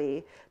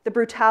perfectly the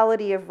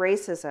brutality of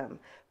racism,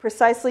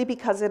 precisely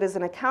because it is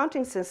an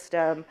accounting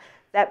system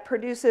that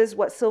produces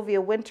what Sylvia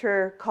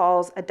Wynter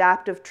calls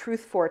adaptive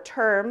truth-for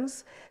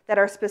terms that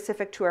are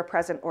specific to our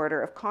present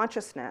order of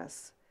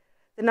consciousness.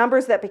 The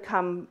numbers that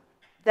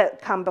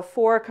come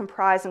before,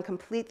 comprise, and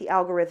complete the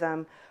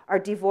algorithm are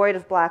devoid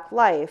of Black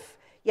life,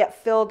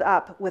 yet filled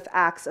up with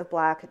acts of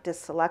Black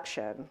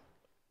disselection.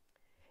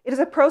 It is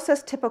a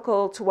process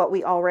typical to what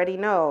we already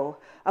know.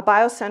 A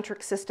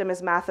biocentric system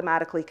is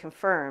mathematically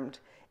confirmed.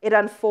 It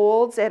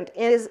unfolds and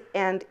is,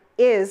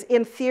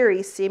 in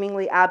theory,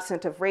 seemingly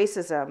absent of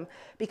racism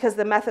because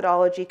the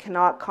methodology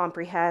cannot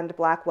comprehend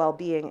Black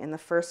well-being in the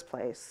first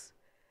place.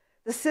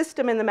 The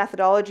system and the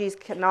methodologies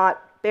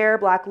cannot bear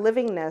Black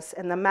livingness,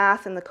 and the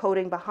math and the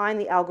coding behind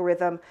the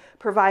algorithm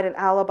provide an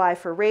alibi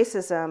for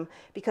racism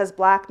because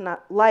Black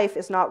life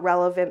is not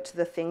relevant to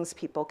the things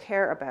people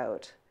care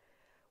about.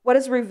 What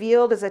is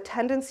revealed is a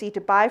tendency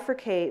to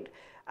bifurcate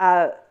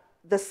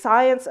the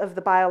science of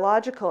the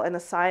biological and the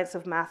science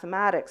of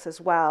mathematics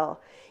as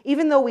well.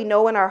 Even though we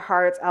know in our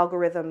hearts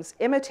algorithms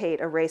imitate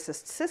a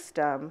racist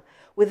system,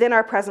 within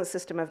our present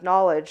system of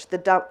knowledge,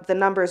 the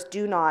numbers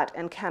do not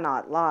and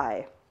cannot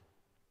lie.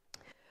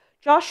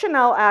 Josh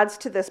Chanel adds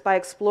to this by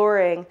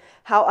exploring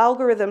how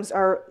algorithms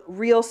are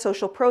real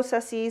social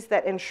processes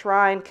that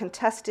enshrine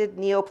contested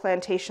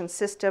neo-plantation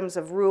systems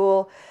of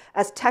rule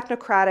as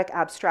technocratic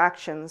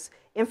abstractions,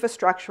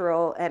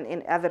 infrastructural and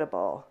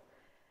inevitable.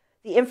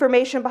 The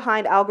information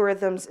behind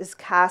algorithms is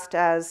cast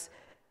as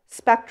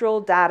spectral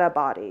data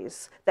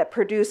bodies that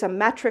produce a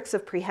metrics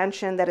of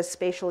prehension that is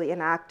spatially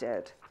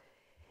enacted.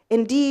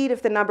 Indeed,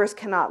 if the numbers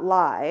cannot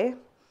lie,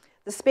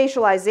 the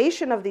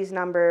spatialization of these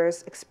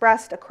numbers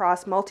expressed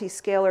across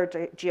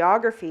multi-scalar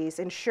geographies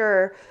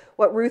ensure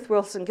what Ruth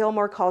Wilson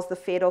Gilmore calls the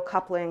fatal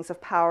couplings of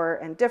power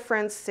and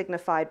difference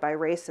signified by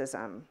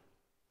racism.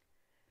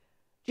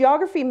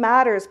 Geography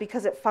matters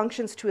because it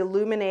functions to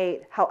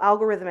illuminate how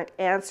algorithmic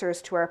answers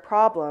to our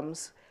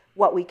problems,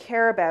 what we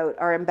care about,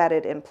 are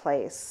embedded in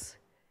place.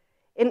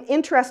 And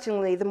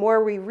interestingly, the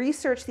more we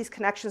research these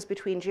connections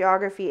between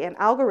geography and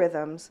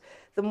algorithms,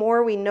 the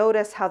more we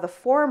notice how the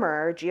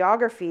former,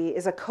 geography,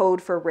 is a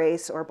code for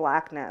race or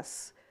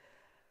Blackness.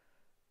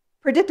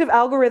 Predictive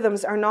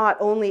algorithms are not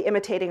only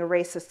imitating a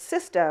racist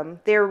system,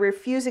 they are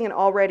refusing an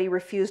already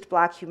refused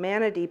Black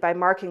humanity by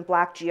marking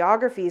Black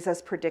geographies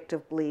as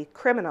predictably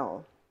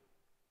criminal.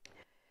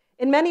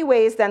 In many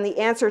ways, then, the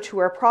answer to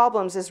our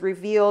problems is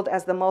revealed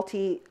as the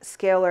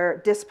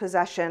multi-scalar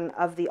dispossession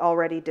of the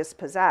already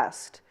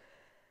dispossessed.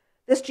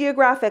 This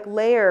geographic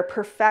layer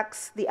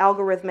perfects the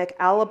algorithmic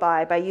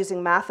alibi by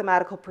using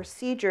mathematical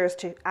procedures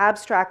to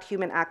abstract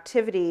human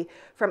activity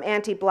from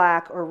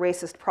anti-Black or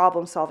racist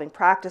problem-solving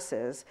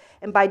practices,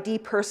 and by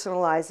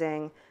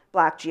depersonalizing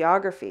Black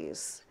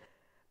geographies.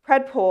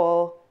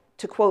 Predpol,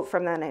 to quote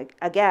from them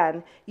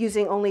again,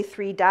 using only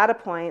 3 data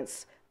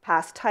points,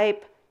 past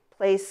type,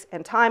 place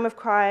and time of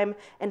crime,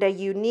 and a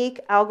unique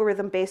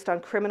algorithm based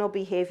on criminal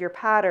behavior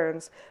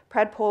patterns,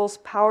 Predpol's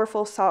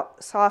powerful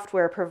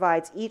software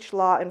provides each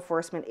law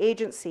enforcement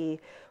agency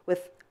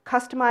with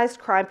customized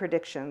crime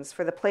predictions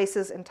for the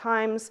places and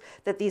times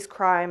that these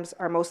crimes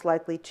are most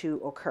likely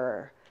to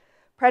occur.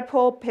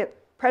 Predpol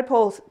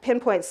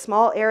pinpoints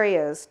small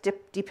areas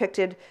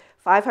depicted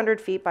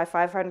 500 feet by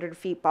 500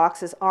 feet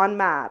boxes on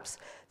maps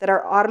that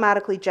are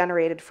automatically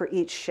generated for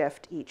each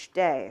shift each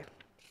day.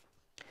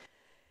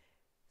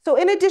 So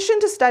in addition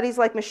to studies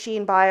like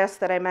machine bias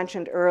that I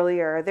mentioned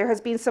earlier, there has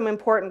been some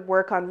important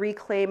work on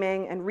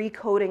reclaiming and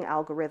recoding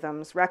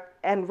algorithms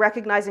and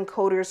recognizing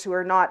coders who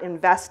are not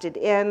invested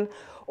in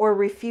or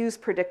refuse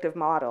predictive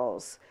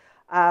models.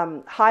 There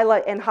are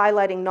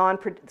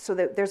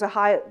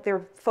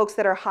folks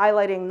that are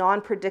highlighting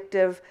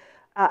non-predictive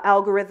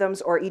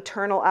algorithms or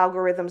eternal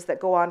algorithms that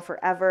go on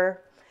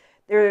forever.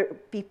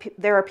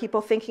 There are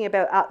people thinking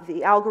about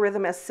the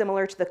algorithm as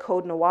similar to the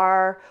Code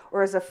Noir,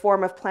 or as a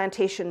form of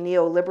plantation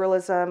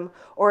neoliberalism,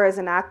 or as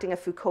enacting a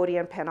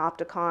Foucauldian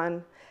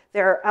panopticon.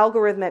 There are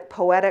algorithmic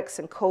poetics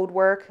and code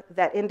work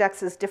that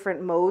indexes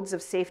different modes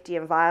of safety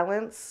and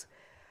violence.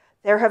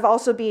 There have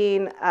also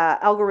been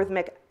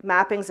algorithmic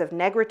mappings of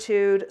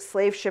negritude,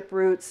 slave ship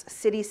routes,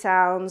 city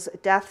sounds,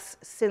 deaths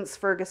since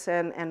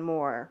Ferguson, and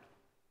more.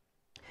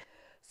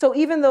 So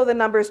even though the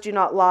numbers do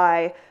not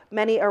lie,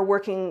 many are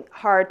working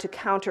hard to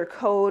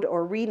counter-code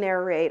or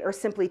re-narrate or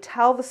simply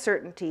tell the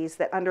certainties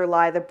that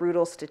underlie the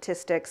brutal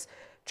statistics,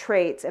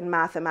 traits, and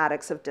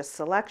mathematics of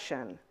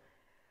disselection.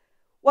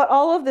 What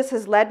all of this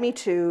has led me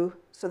to,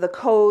 so the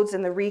codes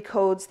and the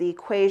recodes, the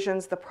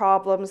equations, the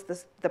problems,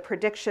 the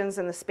predictions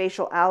and the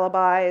spatial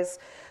alibis,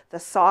 the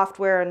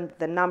software and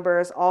the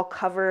numbers, all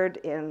covered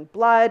in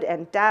blood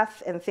and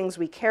death and things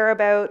we care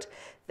about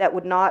that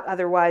would not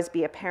otherwise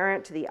be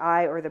apparent to the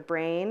eye or the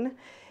brain,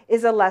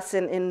 is a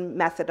lesson in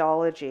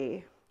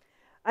methodology.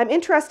 I'm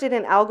interested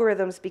in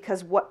algorithms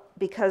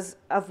because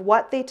of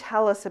what they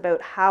tell us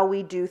about how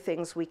we do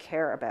things we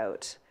care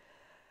about.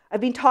 I've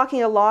been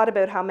talking a lot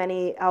about how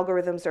many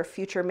algorithms are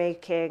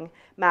future-making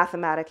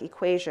mathematic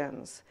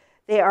equations.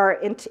 They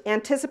are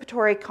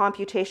anticipatory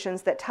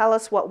computations that tell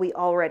us what we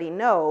already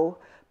know,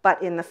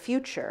 but in the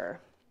future.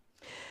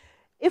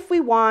 If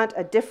we want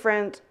a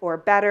different or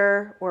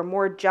better or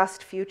more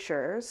just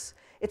futures,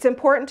 it's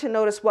important to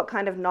notice what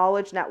kind of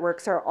knowledge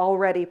networks are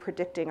already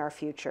predicting our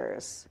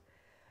futures.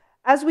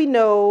 As we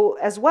know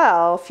as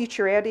well,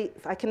 futurity,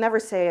 I can never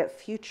say it,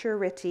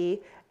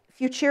 futurity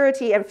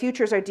and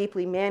futures are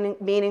deeply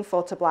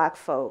meaningful to Black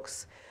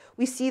folks.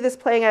 We see this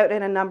playing out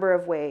in a number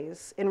of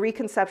ways, in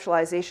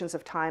reconceptualizations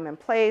of time and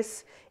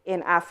place,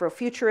 in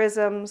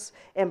Afrofuturisms,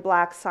 in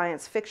Black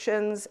science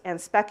fictions and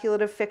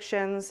speculative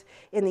fictions,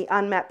 in the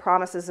unmet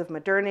promises of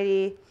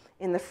modernity,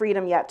 in the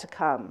freedom yet to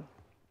come.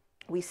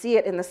 We see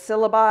it in the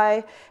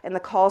syllabi and the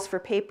calls for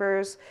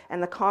papers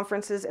and the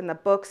conferences and the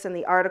books and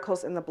the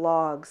articles and the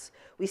blogs.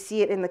 We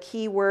see it in the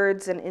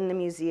keywords and in the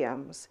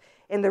museums.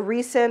 In the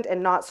recent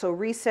and not so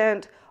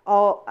recent,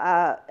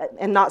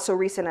 and not so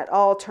recent at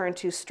all, turn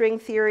to string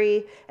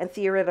theory and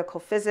theoretical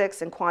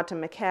physics and quantum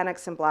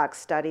mechanics and Black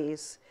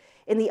studies.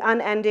 In the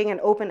unending and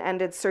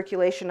open-ended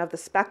circulation of the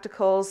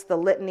spectacles, the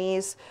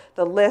litanies,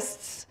 the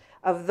lists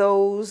of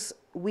those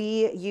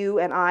we, you,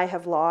 and I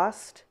have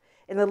lost.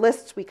 In the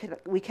lists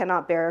we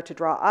cannot bear to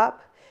draw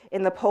up.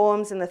 In the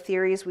poems and the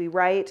theories we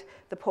write,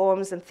 the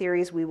poems and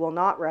theories we will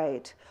not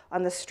write,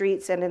 on the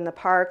streets and in the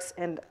parks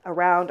and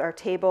around our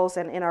tables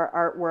and in our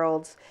art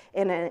worlds,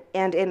 and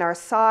in our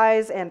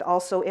sighs and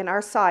also in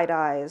our side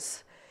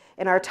eyes,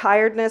 in our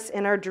tiredness,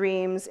 in our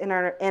dreams, and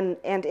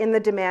in the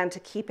demand to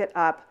keep it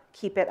up,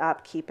 keep it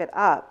up, keep it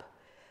up.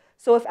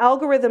 So if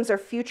algorithms are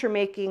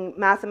future-making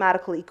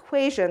mathematical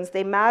equations,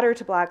 they matter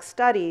to Black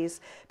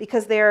studies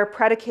because they are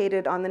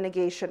predicated on the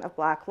negation of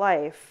Black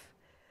life.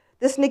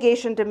 This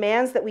negation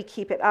demands that we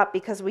keep it up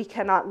because we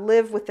cannot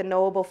live with the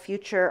knowable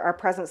future our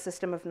present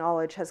system of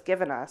knowledge has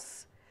given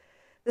us.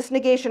 This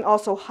negation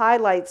also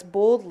highlights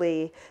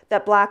boldly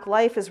that Black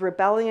life is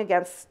rebelling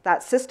against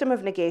that system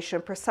of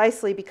negation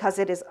precisely because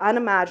it is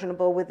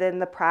unimaginable within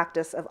the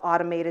practice of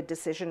automated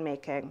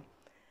decision-making.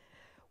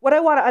 What I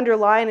want to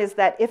underline is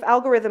that if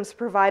algorithms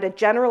provide a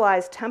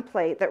generalized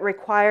template that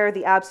require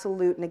the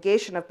absolute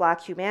negation of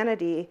Black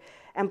humanity,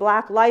 and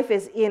Black life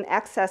is in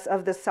excess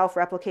of this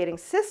self-replicating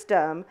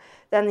system,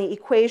 then the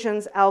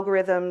equations,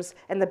 algorithms,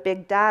 and the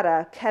big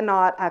data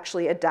cannot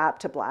actually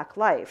adapt to Black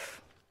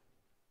life.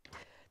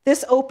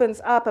 This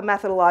opens up a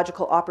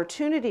methodological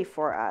opportunity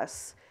for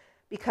us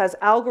because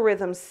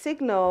algorithms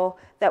signal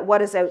that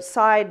what is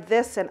outside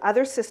this and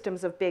other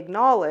systems of big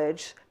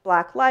knowledge,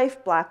 Black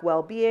life, Black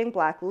well-being,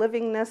 Black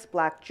livingness,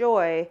 Black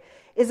joy,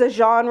 is a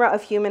genre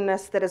of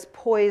humanness that is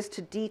poised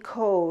to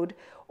decode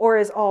or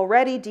is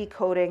already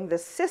decoding the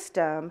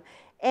system,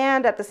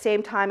 and at the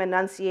same time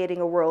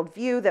enunciating a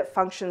worldview that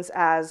functions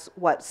as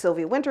what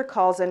Sylvia Wynter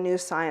calls a new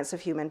science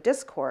of human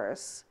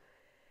discourse.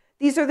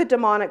 These are the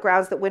demonic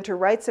grounds that Wynter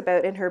writes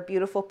about in her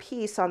beautiful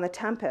piece on The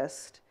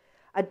Tempest,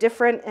 a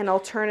different and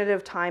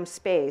alternative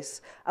time-space,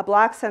 a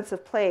Black sense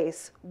of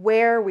place,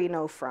 where we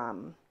know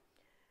from,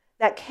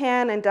 that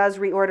can and does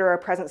reorder our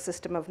present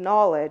system of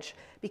knowledge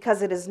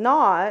because it is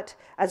not,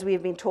 as we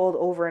have been told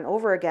over and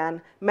over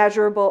again,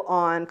 measurable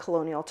on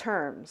colonial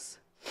terms.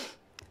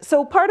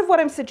 So part of what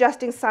I'm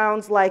suggesting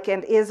sounds like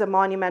and is a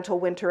monumental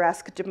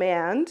Wynter-esque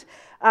demand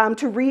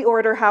to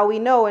reorder how we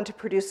know and to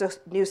produce a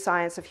new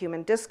science of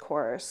human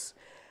discourse.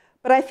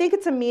 But I think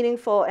it's a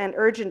meaningful and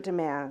urgent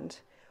demand.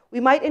 We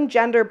might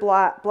engender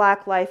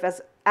Black life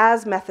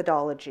as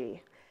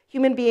methodology,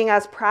 human being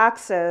as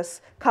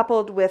praxis,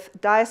 coupled with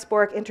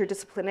diasporic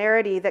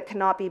interdisciplinarity that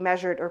cannot be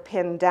measured or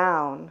pinned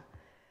down.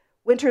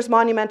 Wynter's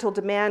monumental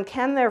demand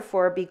can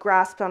therefore be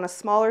grasped on a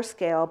smaller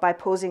scale by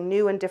posing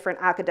new and different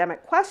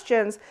academic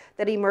questions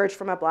that emerge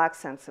from a Black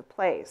sense of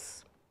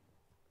place.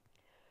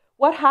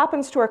 What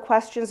happens to our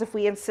questions if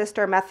we insist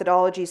our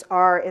methodologies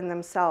are in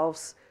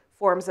themselves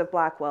forms of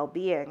Black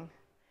well-being?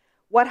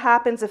 What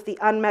happens if the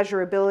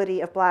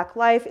unmeasurability of Black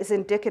life is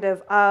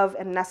indicative of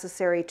and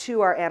necessary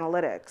to our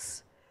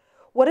analytics?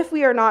 What if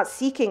we are not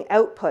seeking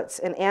outputs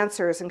and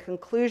answers and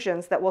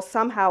conclusions that will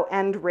somehow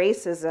end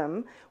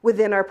racism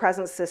within our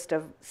present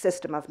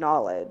system of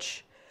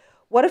knowledge?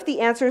 What if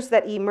the answers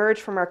that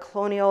emerge from our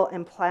colonial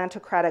and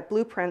plantocratic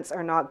blueprints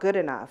are not good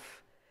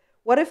enough?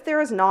 What if there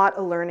is not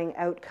a learning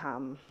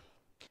outcome?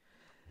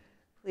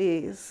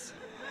 Please.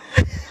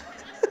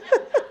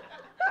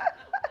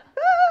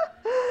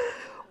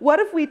 What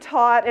if we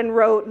taught and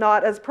wrote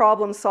not as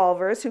problem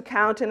solvers who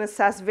count and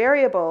assess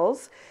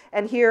variables?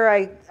 And here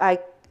I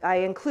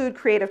include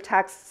creative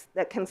texts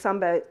that can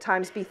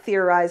sometimes be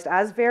theorized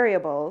as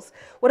variables.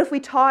 What if we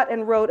taught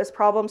and wrote as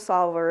problem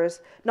solvers,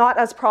 not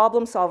as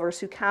problem solvers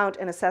who count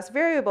and assess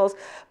variables,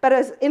 but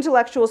as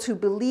intellectuals who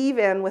believe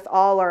in, with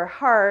all our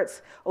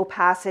hearts,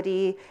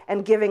 opacity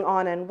and giving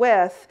on and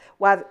with,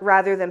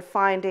 rather than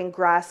finding,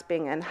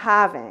 grasping, and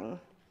having?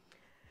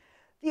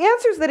 The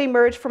answers that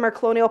emerge from our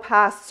colonial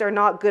pasts are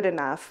not good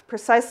enough,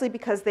 precisely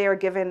because they are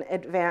given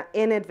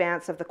in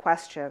advance of the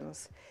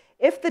questions.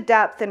 If the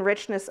depth and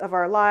richness of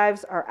our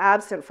lives are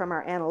absent from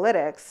our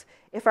analytics,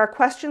 if our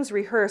questions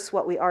rehearse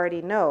what we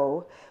already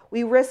know,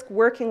 we risk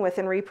working with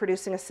and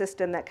reproducing a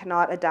system that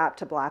cannot adapt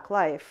to Black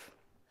life.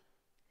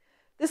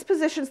 This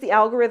positions the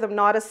algorithm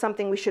not as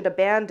something we should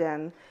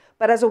abandon,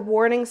 but as a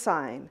warning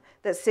sign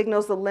that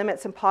signals the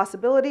limits and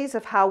possibilities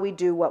of how we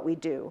do what we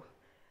do.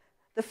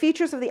 The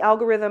features of the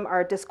algorithm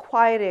are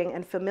disquieting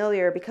and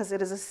familiar because it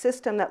is a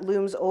system that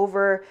looms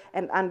over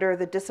and under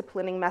the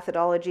disciplining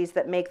methodologies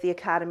that make the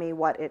academy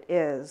what it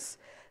is.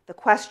 The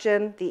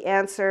question, the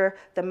answer,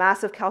 the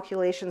massive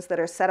calculations that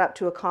are set up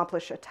to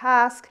accomplish a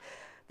task,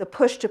 the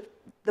push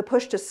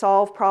to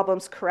solve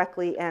problems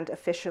correctly and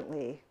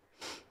efficiently.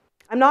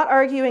 I'm not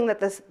arguing that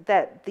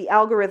the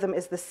algorithm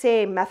is the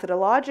same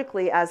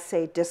methodologically as,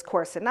 say,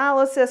 discourse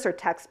analysis or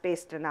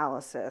text-based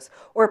analysis,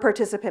 or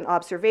participant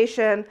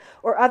observation,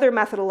 or other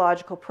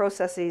methodological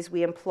processes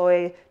we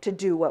employ to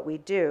do what we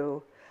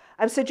do.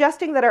 I'm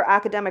suggesting that our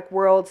academic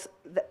worlds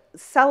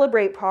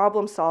celebrate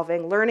problem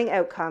solving, learning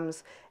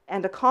outcomes,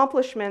 and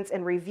accomplishments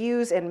and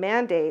reviews and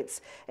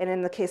mandates, and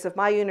in the case of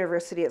my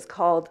university, it's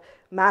called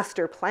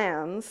master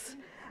plans.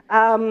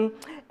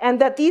 And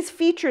that these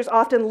features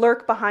often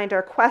lurk behind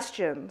our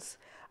questions.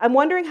 I'm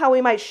wondering how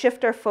we might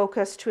shift our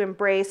focus to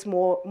embrace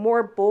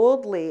more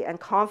boldly and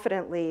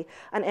confidently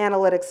an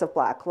analytics of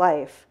Black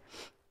life.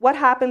 What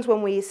happens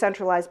when we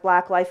centralize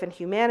Black life and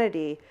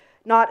humanity,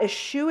 not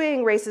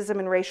eschewing racism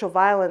and racial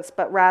violence,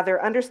 but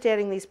rather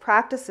understanding these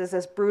practices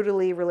as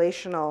brutally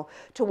relational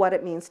to what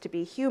it means to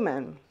be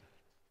human?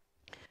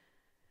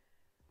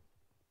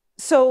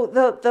 So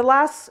the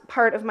last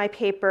part of my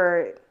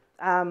paper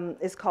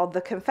is called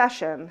The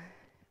Confession,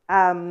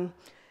 and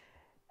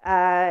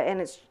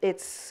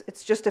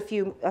it's just a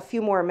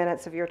few more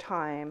minutes of your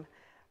time.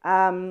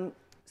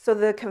 So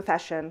The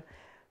Confession.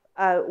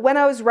 When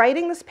I was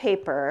writing this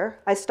paper,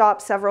 I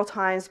stopped several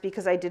times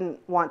because I didn't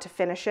want to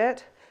finish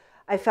it.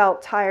 I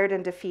felt tired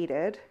and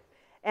defeated,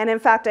 and in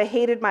fact, I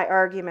hated my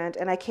argument,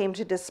 and I came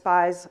to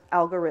despise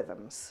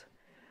algorithms.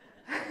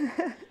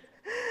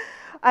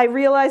 I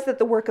realized that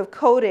the work of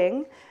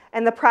coding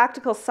and the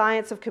practical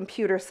science of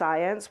computer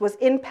science was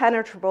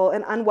impenetrable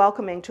and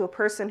unwelcoming to a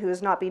person who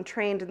has not been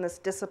trained in this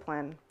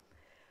discipline.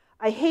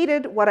 I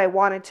hated what I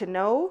wanted to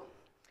know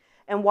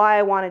and why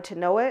I wanted to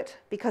know it,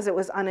 because it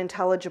was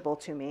unintelligible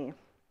to me.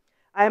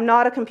 I am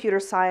not a computer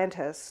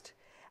scientist.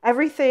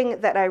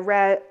 Everything that I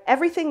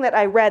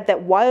read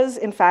that was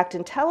in fact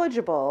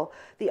intelligible,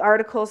 the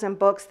articles and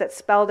books that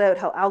spelled out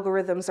how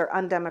algorithms are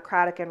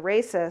undemocratic and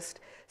racist,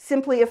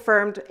 simply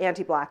affirmed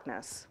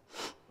anti-Blackness.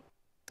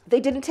 They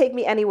didn't take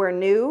me anywhere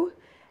new,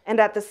 and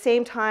at the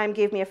same time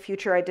gave me a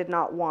future I did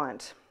not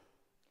want.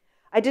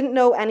 I didn't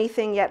know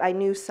anything, yet I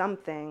knew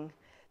something.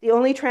 The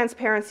only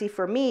transparency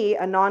for me,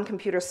 a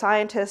non-computer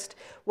scientist,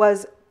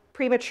 was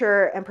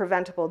premature and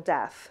preventable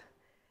death.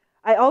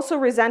 I also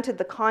resented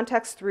the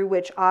context through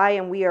which I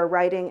and we are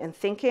writing and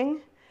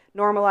thinking,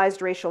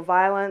 normalized racial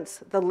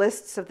violence, the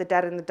lists of the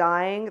dead and the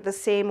dying, the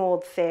same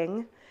old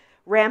thing,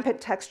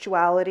 rampant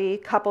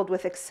textuality coupled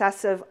with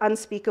excessive,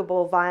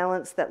 unspeakable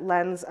violence that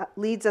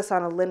leads us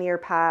on a linear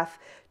path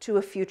to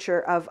a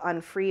future of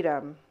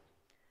unfreedom.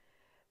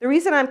 The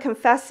reason I'm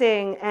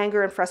confessing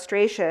anger and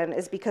frustration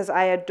is because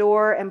I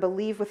adore and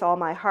believe with all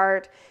my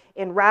heart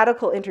in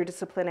radical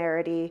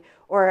interdisciplinarity,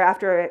 or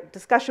after a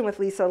discussion with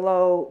Lisa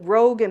Lowe,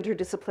 rogue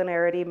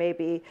interdisciplinarity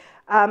maybe,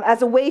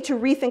 as a way to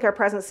rethink our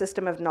present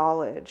system of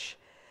knowledge.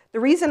 The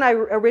reason I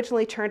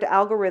originally turned to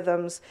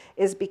algorithms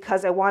is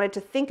because I wanted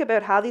to think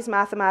about how these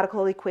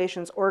mathematical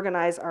equations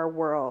organize our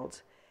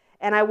world.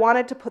 And I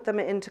wanted to put them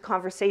into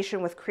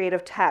conversation with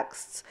creative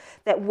texts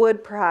that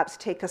would perhaps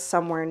take us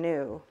somewhere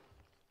new.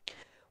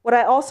 What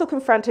I also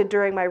confronted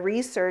during my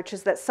research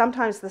is that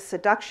sometimes the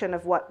seduction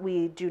of what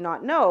we do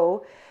not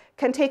know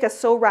can take us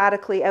so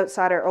radically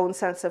outside our own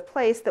sense of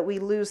place that we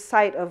lose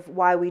sight of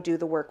why we do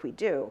the work we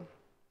do.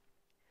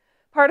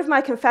 Part of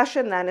my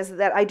confession then is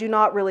that I do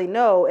not really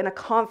know in a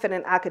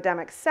confident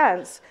academic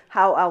sense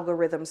how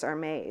algorithms are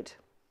made.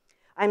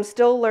 I'm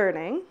still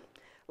learning.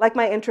 Like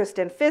my interest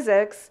in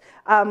physics,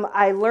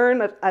 I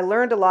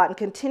learned a lot and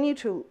continue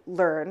to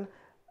learn,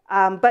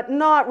 but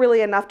not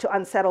really enough to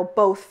unsettle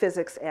both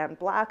physics and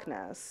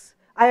Blackness.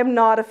 I am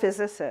not a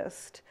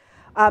physicist,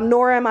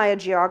 nor am I a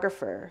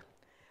geographer.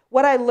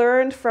 What I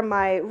learned from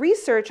my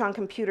research on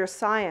computer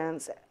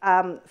science,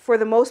 for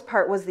the most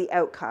part, was the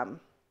outcome.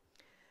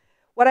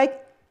 What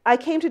I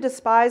came to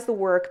despise the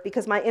work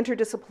because my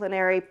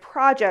interdisciplinary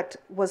project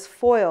was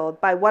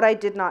foiled by what I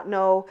did not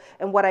know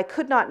and what I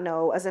could not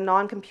know as a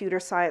non-computer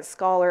science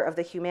scholar of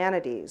the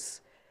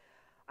humanities.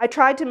 I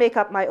tried to make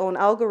up my own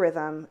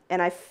algorithm,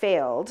 and I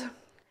failed.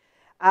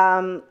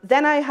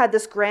 Then I had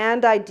this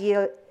grand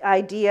idea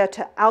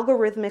to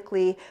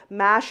algorithmically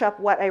mash up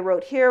what I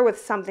wrote here with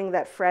something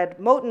that Fred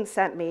Moten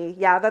sent me.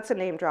 Yeah, that's a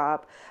name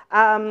drop.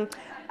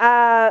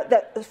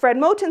 That Fred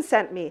Moten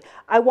sent me.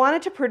 I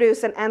wanted to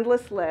produce an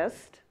endless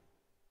list,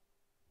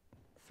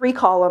 3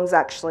 columns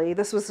actually.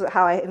 This was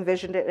how I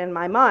envisioned it in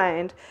my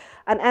mind.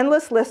 An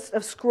endless list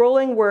of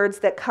scrolling words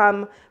that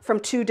come from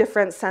 2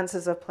 different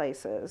senses of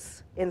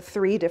places in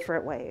 3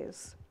 different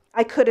ways.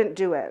 I couldn't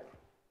do it.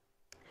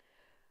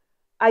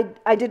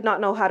 I did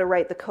not know how to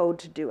write the code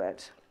to do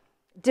it.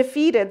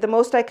 Defeated, the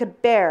most I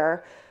could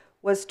bear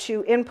was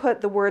to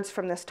input the words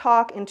from this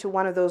talk into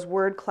one of those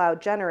word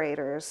cloud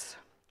generators.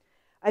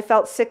 I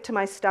felt sick to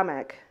my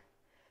stomach.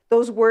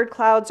 Those word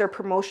clouds are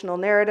promotional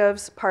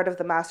narratives, part of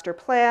the master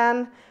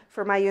plan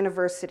for my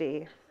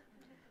university.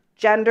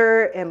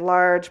 Gender in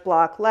large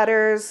block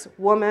letters,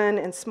 woman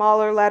in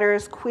smaller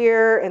letters,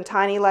 queer in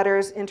tiny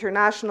letters,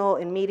 international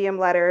in medium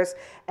letters,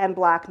 and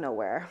black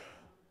nowhere.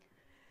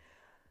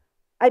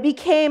 I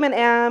became and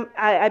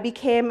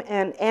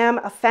am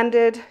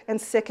offended and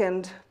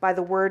sickened by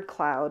the word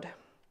cloud.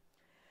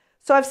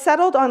 So I've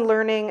settled on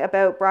learning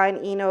about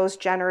Brian Eno's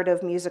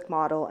generative music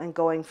model and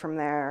going from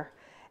there.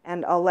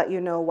 And I'll let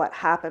you know what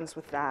happens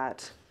with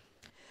that.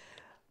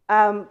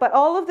 But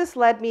all of this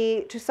led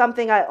me to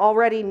something I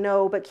already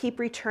know but keep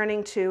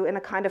returning to in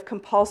a kind of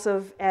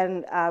compulsive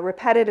and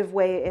repetitive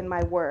way in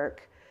my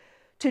work.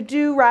 To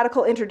do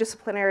radical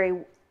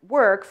interdisciplinary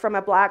work from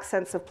a Black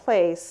sense of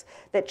place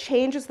that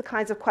changes the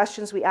kinds of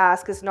questions we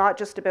ask is not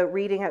just about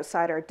reading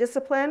outside our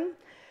discipline,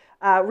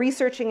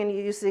 researching and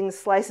using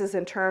slices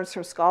and terms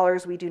from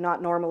scholars we do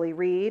not normally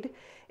read.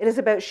 It is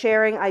about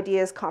sharing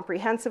ideas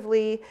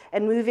comprehensively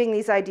and moving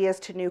these ideas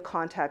to new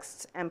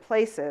contexts and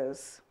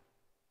places.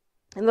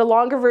 In the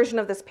longer version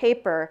of this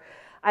paper,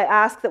 I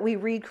ask that we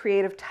read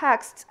creative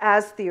texts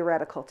as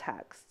theoretical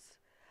texts.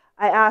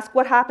 I ask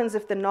what happens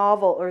if the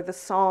novel or the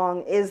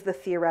song is the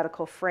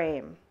theoretical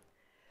frame.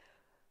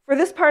 For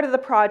this part of the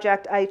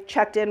project, I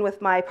checked in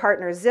with my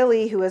partner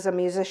Zilly, who is a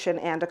musician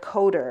and a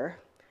coder.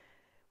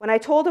 When I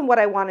told him what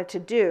I wanted to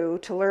do,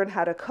 to learn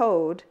how to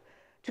code,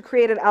 to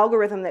create an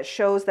algorithm that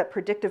shows that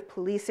predictive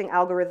policing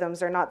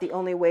algorithms are not the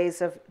only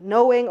ways of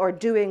knowing or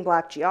doing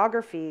Black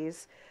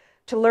geographies,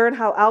 to learn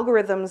how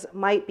algorithms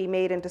might be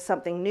made into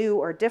something new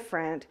or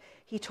different,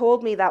 he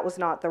told me that was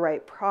not the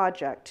right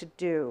project to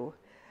do.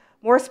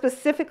 More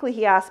specifically,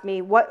 he asked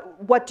me,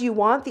 what do you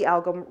want the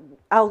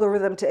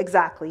algorithm to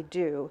exactly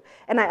do?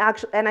 And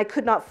I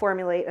could not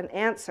formulate an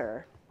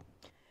answer.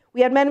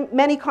 We had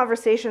many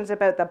conversations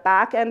about the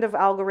back end of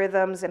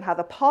algorithms and how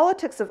the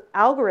politics of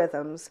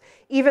algorithms,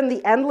 even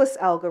the endless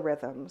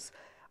algorithms,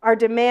 are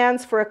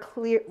demands for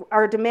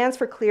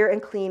clear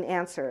and clean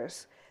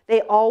answers.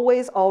 They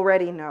always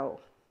already know.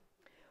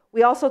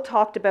 We also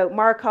talked about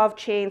Markov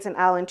chains and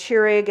Alan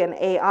Turing and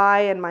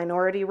AI and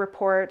Minority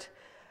Report.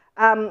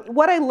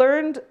 What I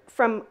learned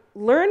from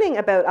learning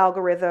about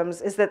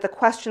algorithms is that the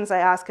questions I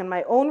ask in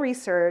my own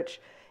research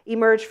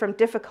emerge from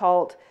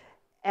difficult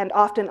and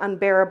often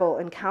unbearable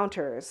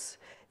encounters.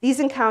 These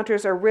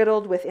encounters are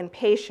riddled with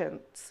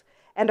impatience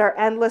and are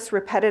endless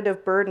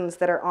repetitive burdens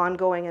that are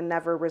ongoing and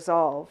never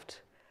resolved.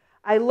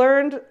 I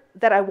learned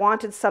that I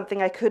wanted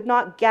something I could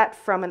not get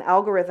from an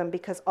algorithm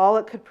because all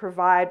it could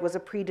provide was a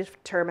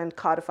predetermined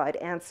codified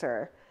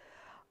answer.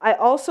 I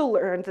also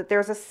learned that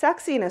there's a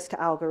sexiness to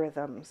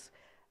algorithms.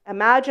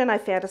 Imagine I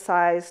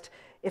fantasized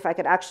if I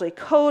could actually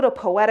code a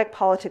poetic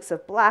politics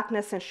of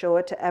Blackness and show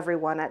it to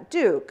everyone at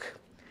Duke.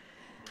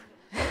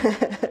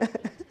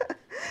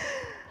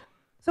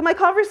 So my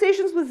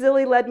conversations with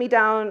Zilly led me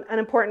down an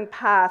important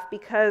path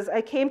because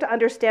I came to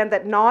understand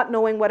that not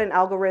knowing what an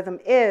algorithm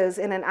is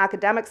in an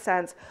academic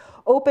sense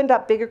opened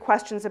up bigger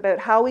questions about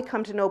how we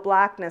come to know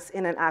Blackness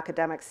in an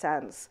academic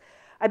sense.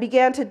 I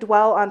began to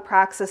dwell on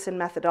praxis and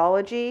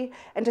methodology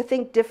and to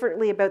think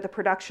differently about the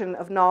production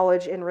of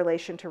knowledge in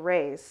relation to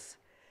race.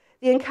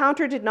 The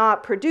encounter did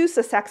not produce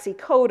a sexy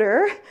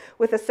coder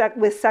with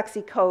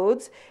sexy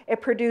codes.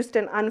 It produced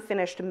an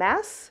unfinished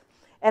mess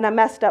and a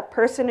messed up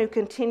person who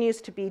continues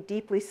to be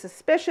deeply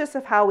suspicious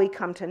of how we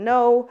come to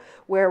know,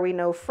 where we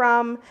know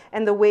from,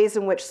 and the ways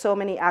in which so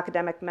many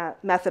academic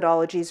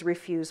methodologies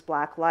refuse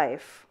Black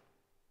life.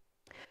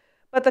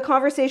 But the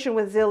conversation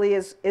with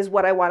Zilly is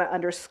what I want to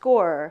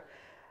underscore.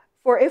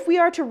 For if we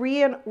are to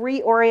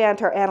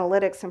reorient our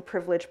analytics and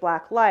privilege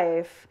Black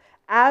life,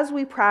 as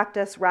we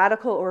practice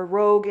radical or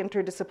rogue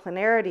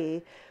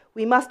interdisciplinarity,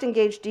 we must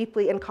engage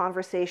deeply in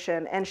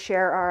conversation and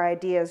share our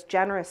ideas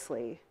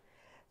generously.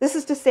 This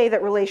is to say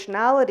that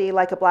relationality,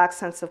 like a Black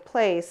sense of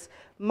place,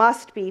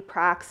 must be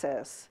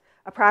praxis,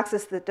 a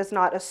praxis that does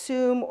not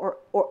assume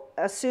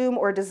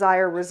or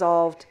desire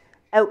resolved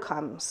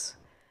outcomes.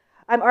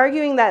 I'm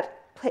arguing that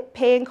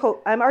paying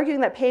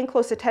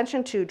close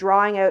attention to,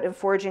 drawing out, and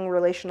forging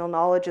relational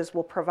knowledges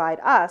will provide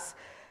us,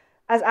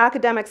 As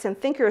academics and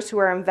thinkers who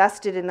are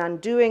invested in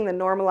undoing the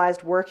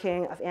normalized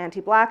working of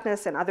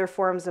anti-Blackness and other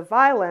forms of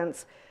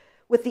violence,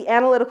 with the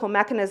analytical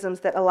mechanisms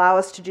that allow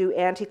us to do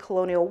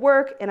anti-colonial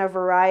work in a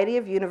variety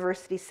of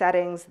university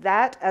settings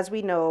that, as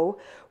we know,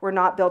 were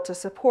not built to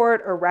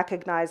support or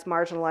recognize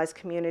marginalized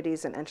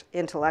communities and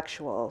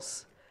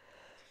intellectuals.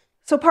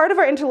 So part of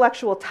our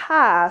intellectual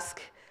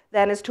task,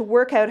 then, is to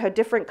work out how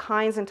different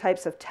kinds and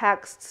types of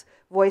texts,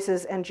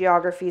 voices, and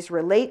geographies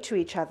relate to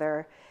each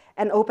other,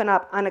 and open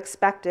up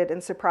unexpected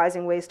and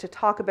surprising ways to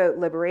talk about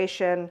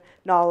liberation,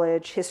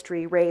 knowledge,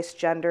 history, race,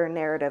 gender,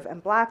 narrative,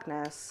 and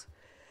Blackness.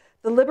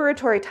 The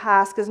liberatory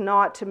task is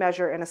not to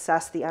measure and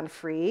assess the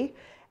unfree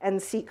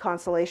and seek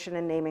consolation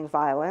in naming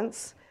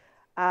violence,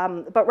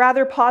 but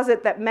rather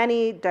posit that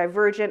many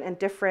divergent and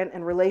different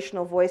and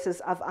relational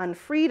voices of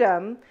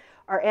unfreedom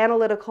are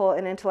analytical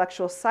and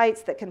intellectual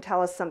sites that can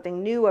tell us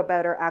something new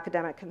about our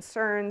academic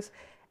concerns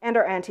and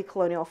our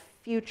anti-colonial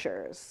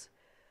futures.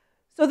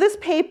 So this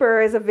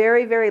paper is a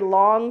very, very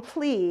long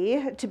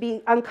plea to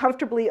be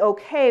uncomfortably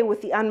okay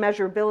with the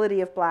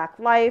unmeasurability of Black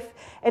life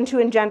and to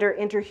engender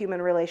interhuman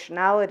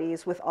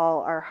relationalities with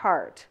all our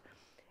heart.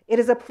 It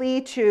is a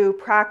plea to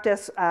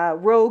practice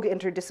rogue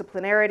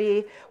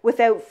interdisciplinarity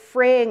without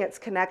fraying its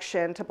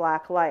connection to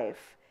Black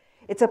life.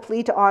 It's a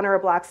plea to honor a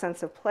Black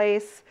sense of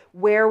place,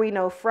 where we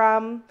know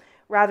from,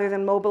 rather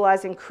than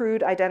mobilizing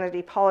crude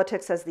identity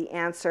politics as the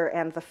answer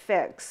and the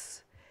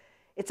fix.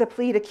 It's a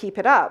plea to keep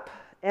it up,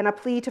 and a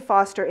plea to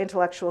foster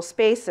intellectual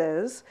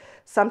spaces,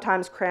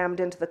 sometimes crammed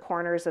into the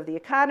corners of the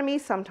academy,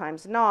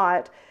 sometimes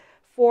not,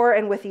 for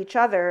and with each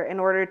other in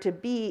order to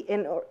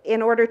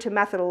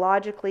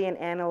methodologically and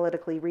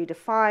analytically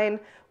redefine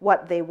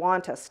what they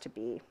want us to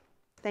be.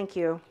 Thank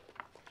you.